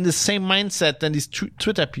 He's like in the same mindset than these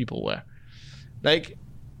Twitter people were. Like,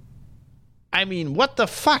 I mean, what the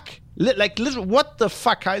fuck? Like, literally, what the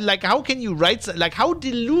fuck? How can you write? Like, how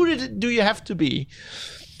deluded do you have to be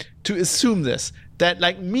to assume this? That,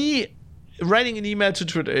 like, me writing an email to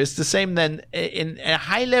Twitter is the same than a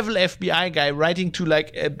high-level FBI guy writing to,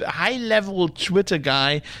 like, a high-level Twitter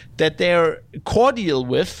guy that they're cordial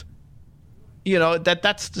with. You know,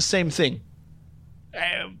 that's the same thing.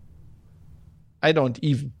 I don't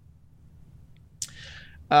even.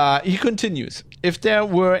 He continues. If there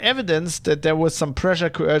were evidence that there was some pressure,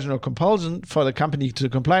 coercion, or compulsion for the company to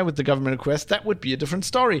comply with the government request, that would be a different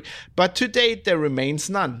story. But to date, there remains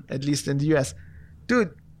none, at least in the US.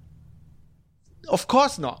 Dude, of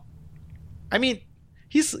course not. I mean,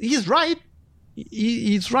 he's right.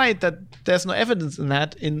 He's right that there's no evidence in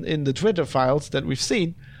that in the Twitter files that we've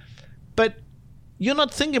seen. But you're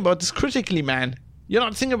not thinking about this critically, man. You're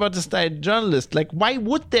not thinking about this journalist. Like, why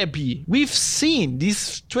would there be? We've seen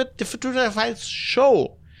these Twitter files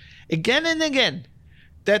show again and again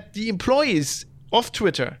that the employees of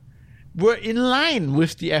Twitter were in line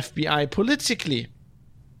with the FBI politically.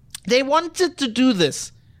 They wanted to do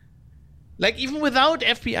this. Like, even without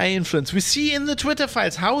FBI influence, we see in the Twitter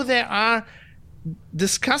files how they are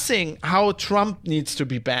discussing how Trump needs to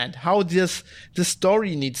be banned, how the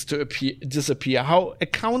story needs to disappear, how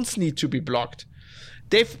accounts need to be blocked.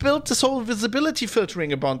 They've built this whole visibility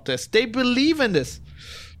filtering about this. They believe in this.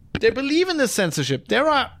 They believe in this censorship. They're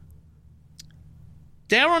on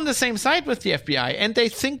the same side with the FBI, and they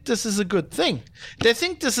think this is a good thing. They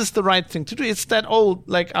think this is the right thing to do. It's that old,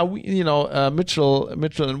 like, are we, Mitchell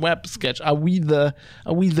and Webb sketch. Are we the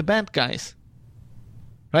bad guys?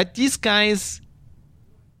 Right? These guys,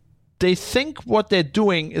 they think what they're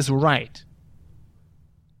doing is right.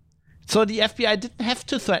 So the FBI didn't have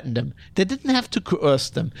to threaten them. They didn't have to coerce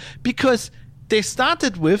them, because they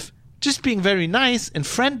started with just being very nice and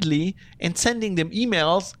friendly and sending them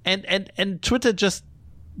emails, and Twitter just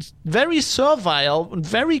very servile and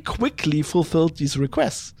very quickly fulfilled these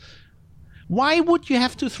requests. Why would you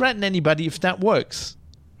have to threaten anybody if that works,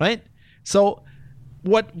 right? So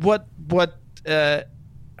what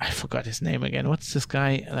I forgot his name again. What's this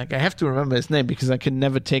guy? Like, I have to remember his name because I can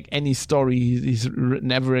never take any story he's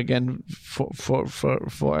written ever again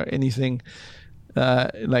for anything.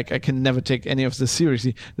 Like, I can never take any of this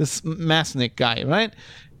seriously. This Masnick guy, right?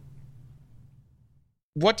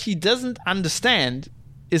 What he doesn't understand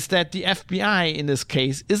is that the FBI in this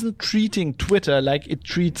case isn't treating Twitter like it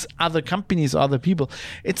treats other companies or other people.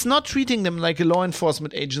 It's not treating them like a law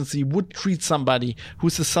enforcement agency would treat somebody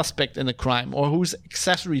who's a suspect in a crime, or who's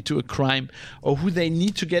accessory to a crime, or who they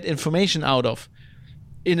need to get information out of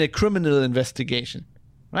in a criminal investigation,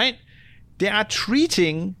 right? They are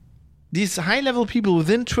treating these high-level people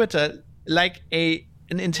within Twitter like an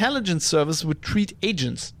intelligence service would treat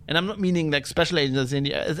agents. And I'm not meaning like special agents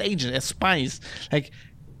as agents, as spies. Like,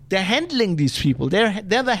 they're handling these people. They're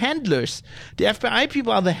the handlers. The FBI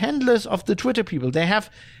people are the handlers of the Twitter people. They have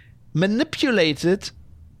manipulated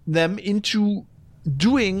them into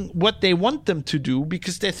doing what they want them to do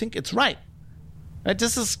because they think it's right. Right?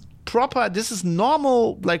 This is proper. This is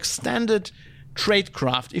normal, like, standard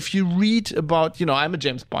tradecraft. If you read about, I'm a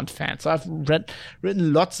James Bond fan, so I've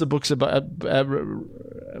written lots of books about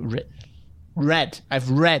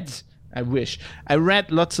I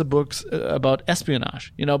read lots of books about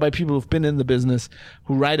espionage, by people who've been in the business,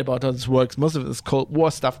 who write about how this works. Most of it is Cold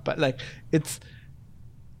War stuff, but like,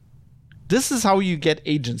 this is how you get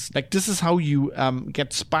agents. Like, this is how you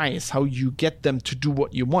get spies, how you get them to do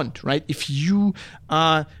what you want, right? If you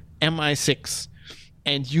are MI6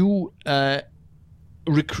 and you are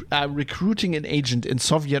recruiting an agent in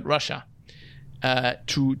Soviet Russia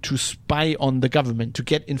to spy on the government, to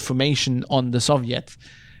get information on the Soviets,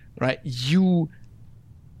 right? You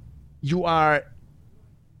are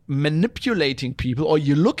manipulating people, or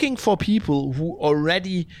you're looking for people who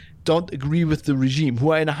already don't agree with the regime,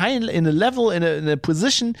 who are in a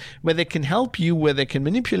position where they can help you, where they can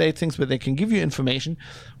manipulate things, where they can give you information,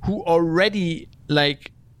 who already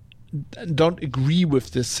like don't agree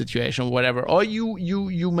with this situation or whatever, or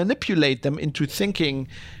you manipulate them into thinking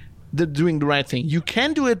they're doing the right thing. You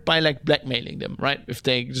can do it by like blackmailing them, right? If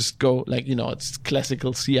they just go like, it's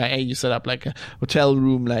classical CIA. You set up like a hotel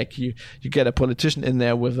room, like you get a politician in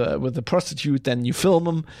there with a prostitute, then you film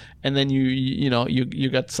them, and then you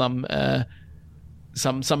got some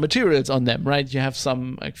some materials on them, right? You have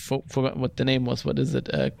some, I forgot what the name was. What is it?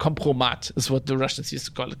 Kompromat is what the Russians used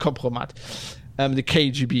to call it. Kompromat. The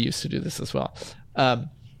KGB used to do this as well.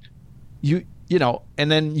 You know, and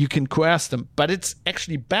then you can coerce them. But it's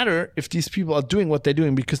actually better if these people are doing what they're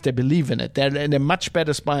doing because they believe in it. They're much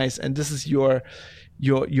better spies, and this is your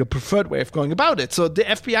preferred way of going about it. So the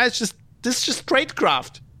FBI is just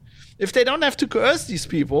statecraft. If they don't have to coerce these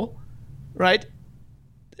people, right?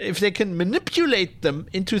 If they can manipulate them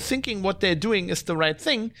into thinking what they're doing is the right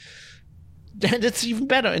thing, then it's even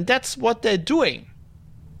better. And that's what they're doing.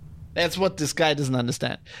 That's what this guy doesn't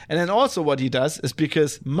understand. And then also what he does is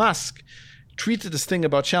because Musk tweeted this thing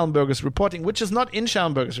about Schellenberger's reporting, which is not in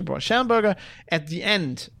Schellenberger's report. Schellenberger, at the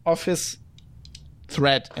end of his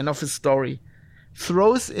thread and of his story,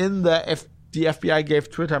 throws in the FBI gave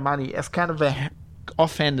Twitter money as kind of a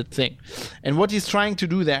offhanded thing. And what he's trying to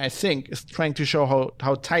do there, I think, is trying to show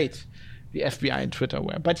how tight the FBI and Twitter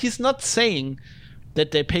were. But he's not saying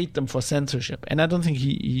that they paid them for censorship. And I don't think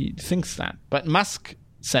he thinks that. But Musk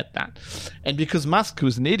said that. And because Musk,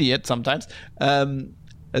 who's an idiot sometimes,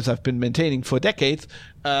 as I've been maintaining for decades,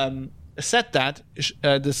 said that,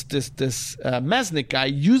 this Masnick guy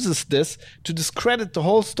uses this to discredit the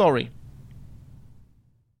whole story.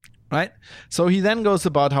 Right? So he then goes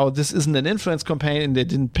about how this isn't an influence campaign and they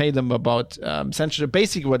didn't pay them about censorship.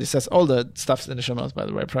 Basically what he says, all the stuff's in the show notes, by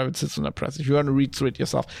the way, Private Citizen Press. If you want to read through it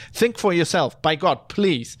yourself, think for yourself. By God,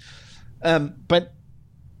 please. But,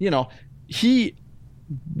 you know,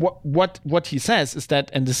 what he says is that,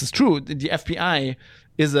 and this is true, the FBI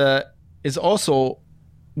is also,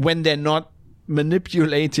 when they're not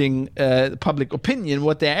manipulating public opinion,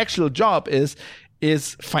 what their actual job is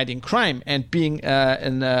fighting crime and being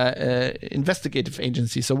an investigative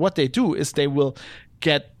agency. So what they do is they will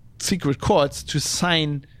get secret courts to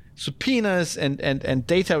sign subpoenas and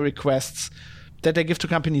data requests that they give to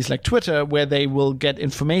companies like Twitter, where they will get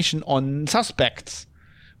information on suspects,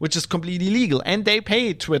 which is completely legal. And they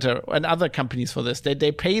pay Twitter and other companies for this.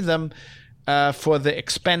 They pay them for the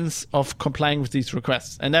expense of complying with these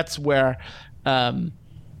requests. And that's where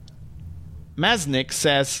Masnick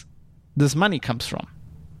says this money comes from.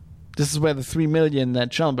 This is where the $3 million that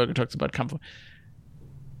Schellenberger talks about come from.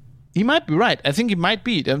 He might be right. I think he might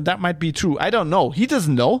be. That might be true. I don't know. He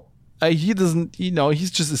doesn't know. He doesn't,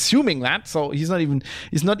 he's just assuming that. So he's not even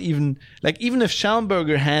like, even if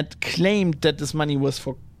Schellenberger had claimed that this money was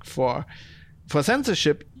for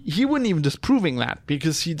censorship, he wouldn't even disproving that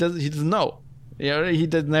because he doesn't know. He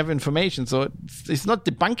doesn't have information. So it's not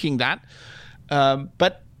debunking that.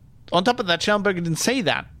 But on top of that, Schellenberger didn't say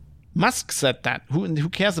that. Musk said that. Who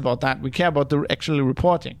cares about that? We care about the actual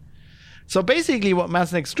reporting. So basically what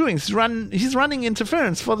Masnick's doing is he's running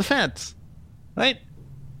interference for the feds, right?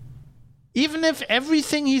 Even if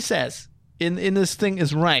everything he says in this thing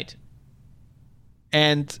is right,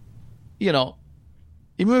 and, even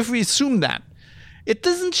if we assume that, it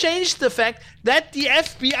doesn't change the fact that the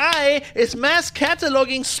FBI is mass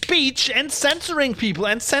cataloging speech and censoring people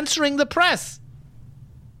and censoring the press.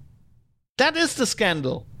 That is the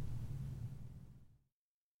scandal.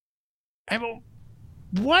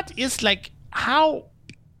 What is, like, how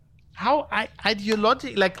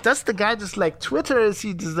ideological, like, does the guy just like Twitter? Is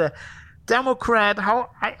he just a Democrat?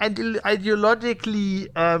 How ideologically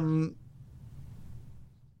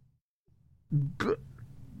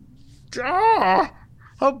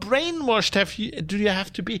how brainwashed do you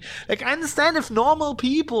have to be? Like, I understand if normal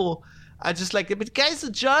people are just like, but the guy's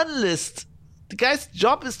a journalist. The guy's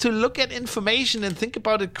job is to look at information and think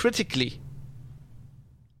about it critically.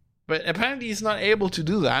 But apparently he's not able to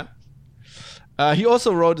do that. He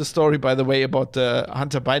also wrote a story, by the way, about the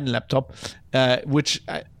Hunter Biden laptop, which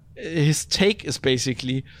his take is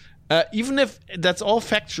basically, even if that's all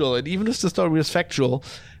factual, and even if the story is factual,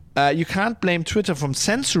 you can't blame Twitter from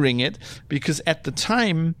censoring it, because at the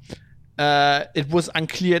time, it was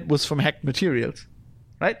unclear it was from hacked materials,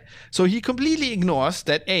 right? So he completely ignores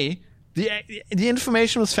that, A, the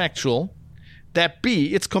information was factual, that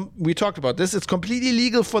B, we talked about this, it's completely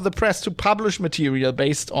legal for the press to publish material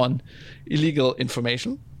based on illegal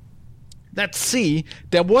information. That C,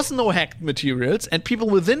 there was no hacked materials, and people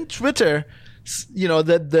within Twitter,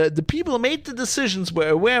 the people who made the decisions were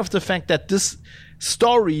aware of the fact that this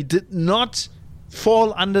story did not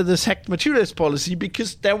fall under this hacked materials policy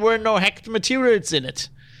because there were no hacked materials in it.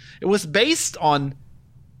 It was based on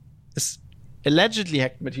allegedly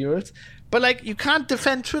hacked materials. But, like, you can't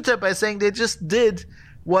defend Twitter by saying they just did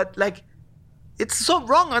what, like, it's so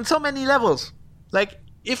wrong on so many levels. Like,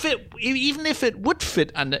 even if it would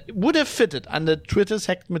have fitted under Twitter's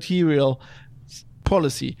hacked material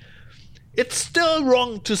policy, it's still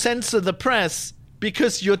wrong to censor the press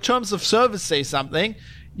because your terms of service say something,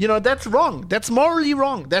 that's wrong. That's morally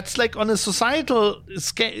wrong. That's like on a societal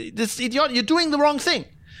scale. This idiot, you're doing the wrong thing.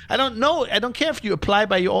 I don't care if you apply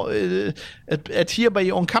by your adhere by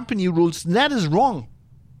your own company rules. That is wrong.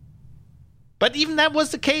 But even that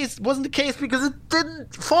wasn't the case because it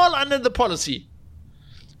didn't fall under the policy.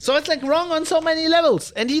 So it's like wrong on so many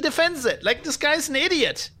levels, and he defends it. Like, this guy's an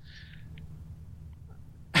idiot.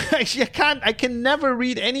 I can never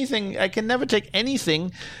read anything. I can never take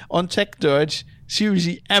anything on TechDirt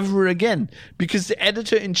seriously ever again, because the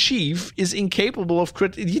editor-in-chief is incapable of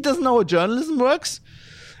he doesn't know how journalism works.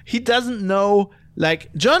 He doesn't know,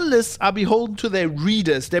 like, journalists are beholden to their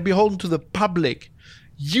readers. They're beholden to the public.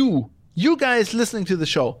 You guys listening to the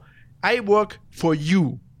show, I work for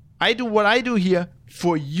you. I do what I do here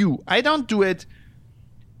for you. I don't do it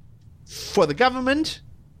for the government.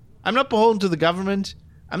 I'm not beholden to the government.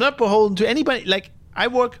 I'm not beholden to anybody. Like, I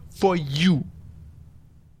work for you.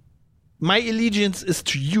 My allegiance is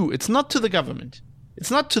to you. It's not to the government.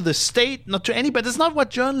 It's not to the state, not to anybody. It's not what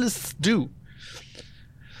journalists do.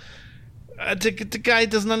 The guy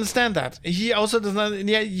doesn't understand that. He also doesn't.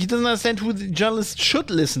 Yeah, he doesn't understand who the journalists should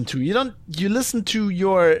listen to. You listen to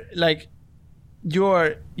your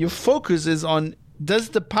focus is on, does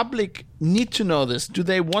the public need to know this? Do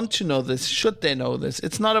they want to know this? Should they know this?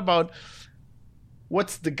 It's not about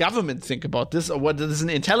what's the government think about this, or what does an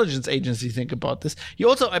intelligence agency think about this. He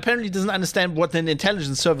also apparently doesn't understand what an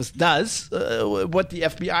intelligence service does, what the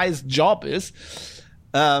FBI's job is.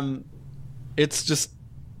 It's just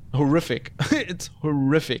horrific. It's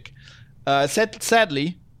horrific.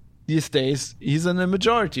 Sadly, these days, he's in a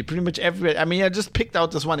majority pretty much everywhere. I mean, I just picked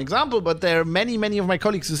out this one example, but there are many, many of my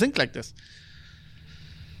colleagues who think like this.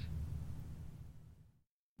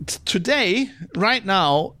 Today, right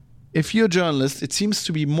now, if you're a journalist, it seems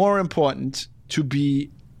to be more important to be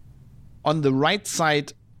on the right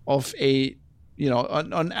side of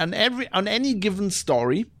on any given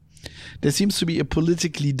story. There seems to be a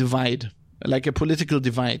political divide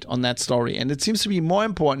on that story, and it seems to be more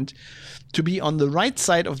important to be on the right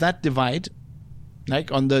side of that divide, like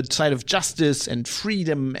on the side of justice and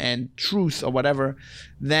freedom and truth or whatever,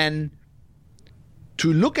 than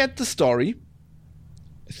to look at the story,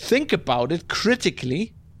 think about it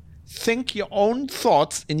critically, think your own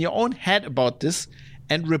thoughts in your own head about this,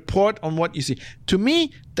 and report on what you see. To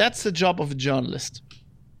me, that's the job of a journalist.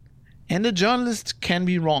 And a journalist can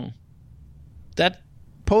be wrong. That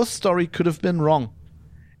post story could have been wrong.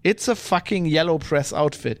 It's a fucking yellow press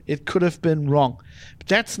outfit. It could have been wrong. But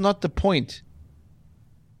that's not the point.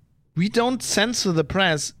 We don't censor the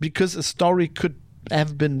press because a story could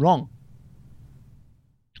have been wrong.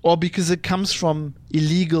 Or because it comes from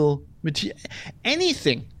illegal material.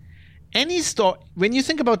 Anything. Any story. When you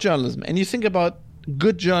think about journalism and you think about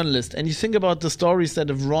good journalists and you think about the stories that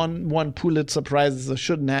have won Pulitzer Prizes or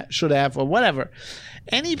should have or whatever,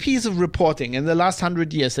 any piece of reporting in the last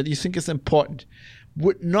 100 years that you think is important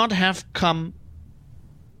would not have come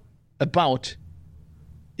about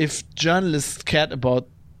if journalists cared about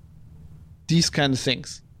these kind of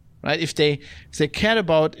things, right? If they cared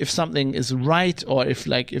about if something is right, or if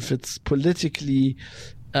it's politically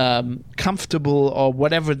comfortable or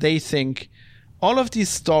whatever they think. All of these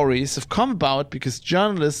stories have come about because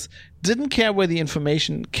journalists didn't care where the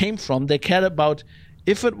information came from. They cared about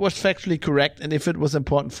if it was factually correct and if it was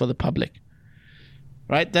important for the public.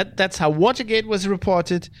 Right? That's how Watergate was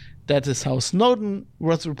reported. That is how Snowden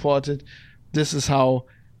was reported. This is how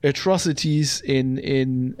atrocities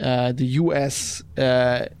in the U.S.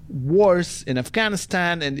 Wars in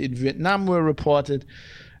Afghanistan and in Vietnam were reported.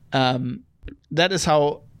 That is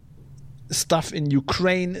how stuff in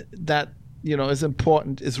Ukraine that is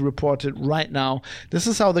important is reported right now. This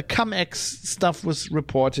is how the CumEx stuff was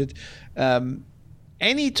reported.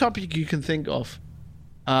 Any topic you can think of.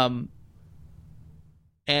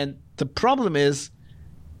 And the problem is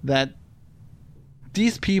that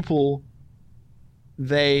these people,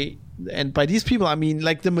 and by these people I mean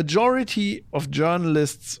like the majority of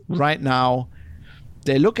journalists right now,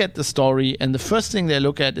 they look at the story and the first thing they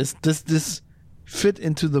look at is, does this fit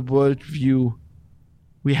into the worldview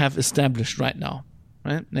we have established right now,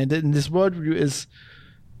 right? And this worldview is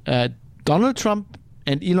Donald Trump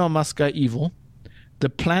and Elon Musk are evil. The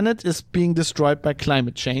planet is being destroyed by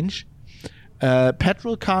climate change.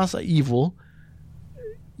 Petrol cars are evil.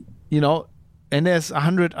 And there's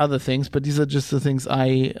 100 other things, but these are just the things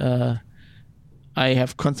I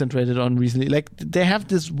have concentrated on recently. Like, they have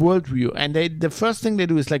this worldview, and the first thing they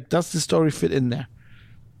do is like, does the story fit in there?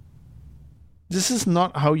 This is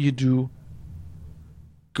not how you do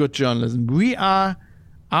good journalism.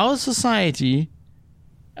 Our society,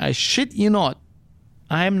 I shit you not,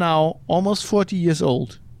 I am now almost 40 years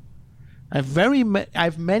old. I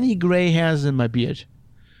have many gray hairs in my beard.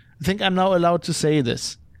 I think I'm now allowed to say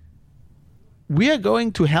this. We are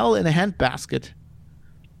going to hell in a handbasket.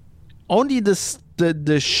 Only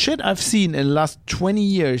the shit I've seen in the last 20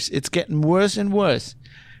 years, it's getting worse and worse.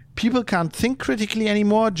 People can't think critically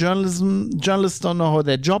anymore. Journalists don't know how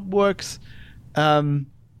their job works.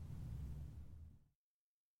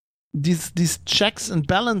 These checks and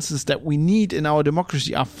balances that we need in our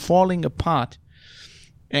democracy are falling apart.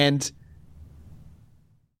 And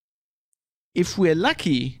if we're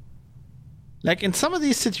lucky, like in some of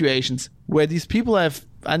these situations where these people have,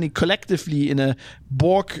 collectively in a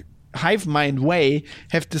Borg hive mind way,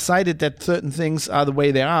 have decided that certain things are the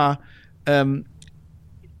way they are,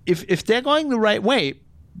 if they're going the right way,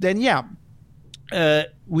 then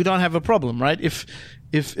we don't have a problem, right?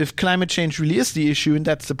 If climate change really is the issue and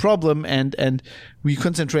that's the problem, and we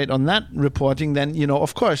concentrate on that reporting, then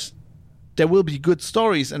of course there will be good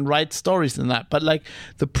stories and right stories in that. But like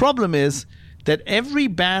the problem is that every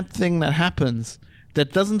bad thing that happens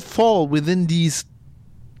that doesn't fall within these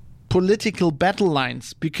political battle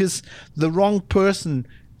lines because the wrong person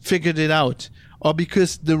figured it out, or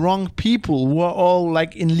because the wrong people who are all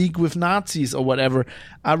like in league with Nazis or whatever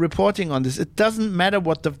are reporting on this. It doesn't matter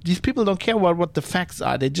these people don't care about what the facts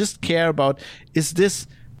are. They just care about, is this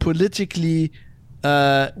politically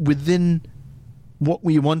within what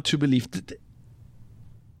we want to believe?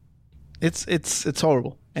 It's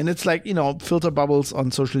horrible. And it's like, filter bubbles on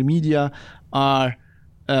social media are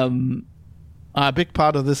a big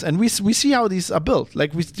part of this. And we see how these are built.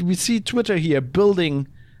 Like we see Twitter here building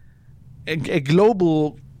a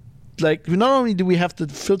global, like, not only do we have the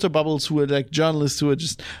filter bubbles who are like journalists who are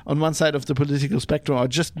just on one side of the political spectrum or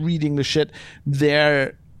just reading the shit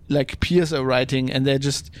their like peers are writing, and they're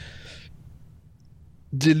just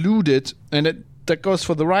deluded. And that goes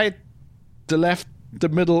for the right, the left, the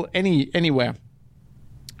middle, anywhere.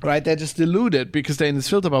 Right, they're just deluded because they're in this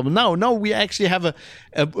filter bubble. No, we actually have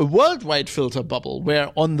a worldwide filter bubble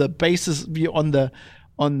where on the basis, on the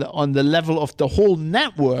level of the whole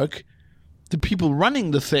network, the people running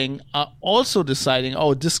the thing are also deciding,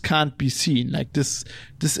 oh, this can't be seen. Like this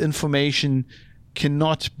information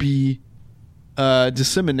cannot be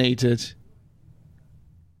disseminated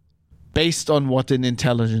based on what an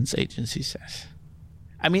intelligence agency says.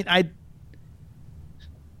 I mean,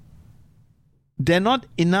 there are not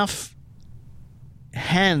enough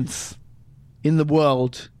hands in the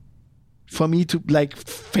world for me to like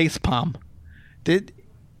facepalm. It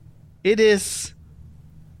is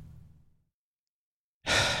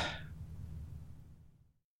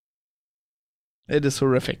it is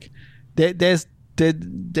horrific. There's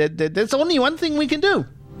only one thing we can do.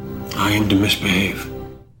 I aim to misbehave.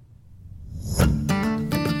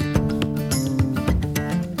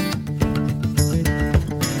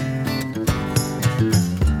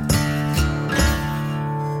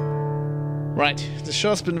 Right, the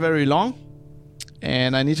show's been very long,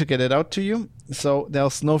 and I need to get it out to you. So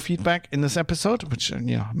there's no feedback in this episode, which I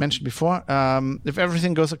mentioned before. If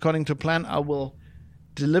everything goes according to plan, I will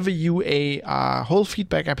deliver you a whole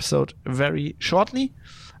feedback episode very shortly.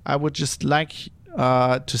 I would just like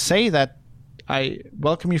to say that I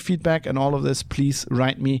welcome your feedback and all of this. Please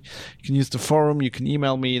write me. You can use the forum. You can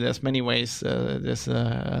email me. There's many ways. There's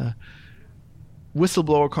a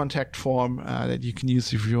whistleblower contact form that you can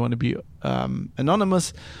use if you want to be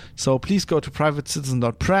anonymous. So please go to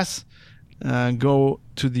privatecitizen.press, go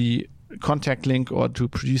to the contact link or to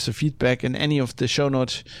producer feedback in any of the show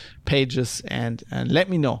note pages, and let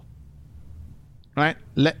me know. Right?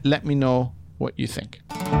 Let me know what you think.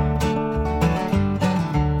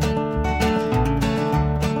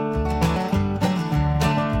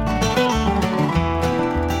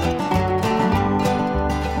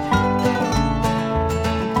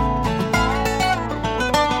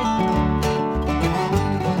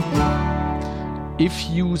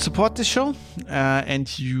 If you support the show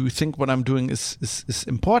and you think what I'm doing is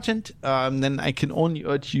important, then I can only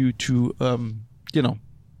urge you to,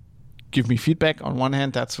 give me feedback. On one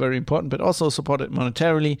hand, that's very important, but also support it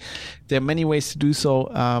monetarily. There are many ways to do so.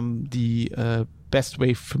 The best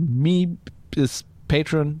way for me is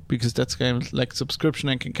Patreon, because that's kind of like subscription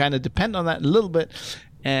and can kind of depend on that a little bit.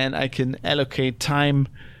 And I can allocate time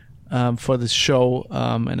for this show,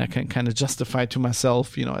 and I can kind of justify to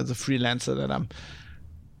myself, as a freelancer, that I'm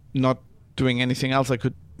not doing anything else I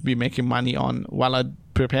could be making money on while I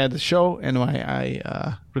prepare the show and while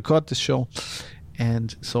I record the show.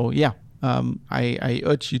 And so, I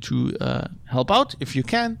urge you to help out if you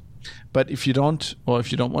can. But if you don't, or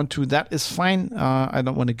if you don't want to, that is fine. I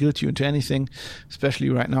don't want to guilt you into anything, especially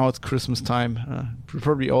right now. It's Christmas time. We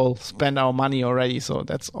probably all spend our money already, so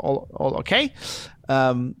that's all okay.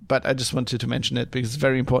 But I just wanted to mention it because it's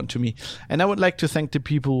very important to me. And I would like to thank the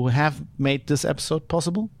people who have made this episode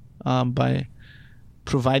possible by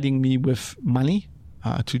providing me with money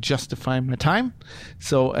to justify my time.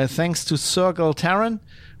 So thanks to Sir Galtaran,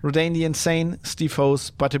 Rodane the Insane, Steve Hose,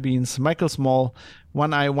 Butterbeans, Michael Small,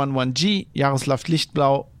 One Eye 11G, Jaroslav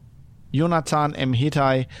Lichtblau, Jonathan M.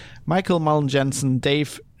 Hitai, Michael Mullen Jensen,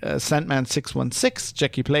 Dave Sandman 616,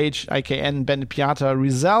 Jackie Plage, IKN, Bennett Piata,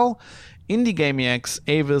 Rizal, Indie Gamiacs,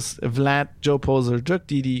 Avis, Vlad, Joe Poser, Dirk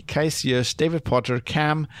Didi, Kai Sears, David Potter,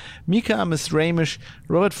 Cam, Mika, Miss Ramish,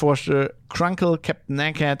 Robert Forster, Crunkle, Captain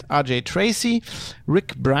Nakat, RJ Tracy,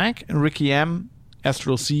 Rick Bragg, Ricky M,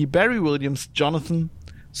 Astral C, Barry Williams, Jonathan,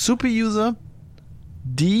 Super User,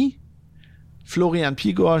 D, Florian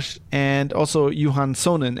Pigorsch, and also Johan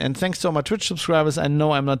Sonen. And thanks to all my Twitch subscribers. I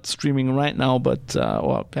know I'm not streaming right now, but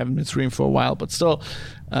or haven't been streaming for a while, but still,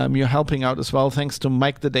 you're helping out as well. Thanks to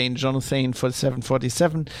Mike the Dane, Jonathan for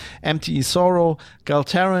 747, MTE Sorrow,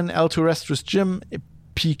 Galtaran, El Terrestrius Jim,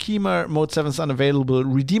 P. Keemer, Mode 7's Unavailable,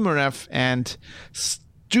 Redeemer F, and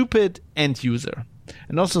Stupid End User.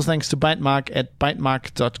 And also thanks to Bytemark at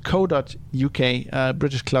bytemark.co.uk,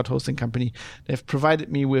 British cloud hosting company. They've provided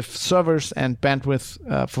me with servers and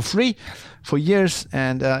bandwidth for free for years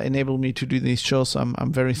and enabled me to do these shows. So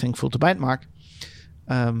I'm very thankful to Bytemark.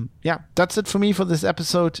 That's it for me for this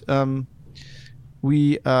episode. I'm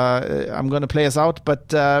going to play us out, but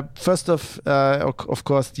first of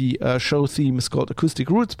course, the show theme is called Acoustic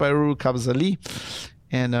Roots by Ruru Kabazali,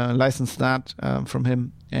 and licensed that from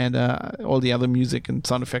him. And all the other music and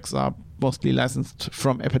sound effects are mostly licensed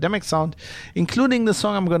from Epidemic Sound, including the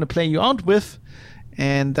song I'm going to play you out with.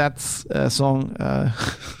 And that's a song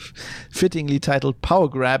fittingly titled Power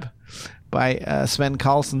Grab by Sven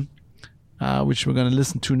Carlson, which we're going to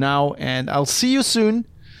listen to now. And I'll see you soon.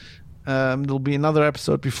 There'll be another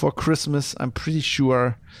episode before Christmas, I'm pretty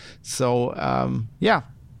sure. So,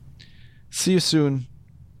 see you soon.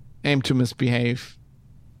 Aim to misbehave.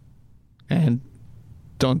 And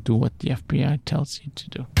don't do what the FBI tells you to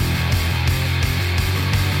do.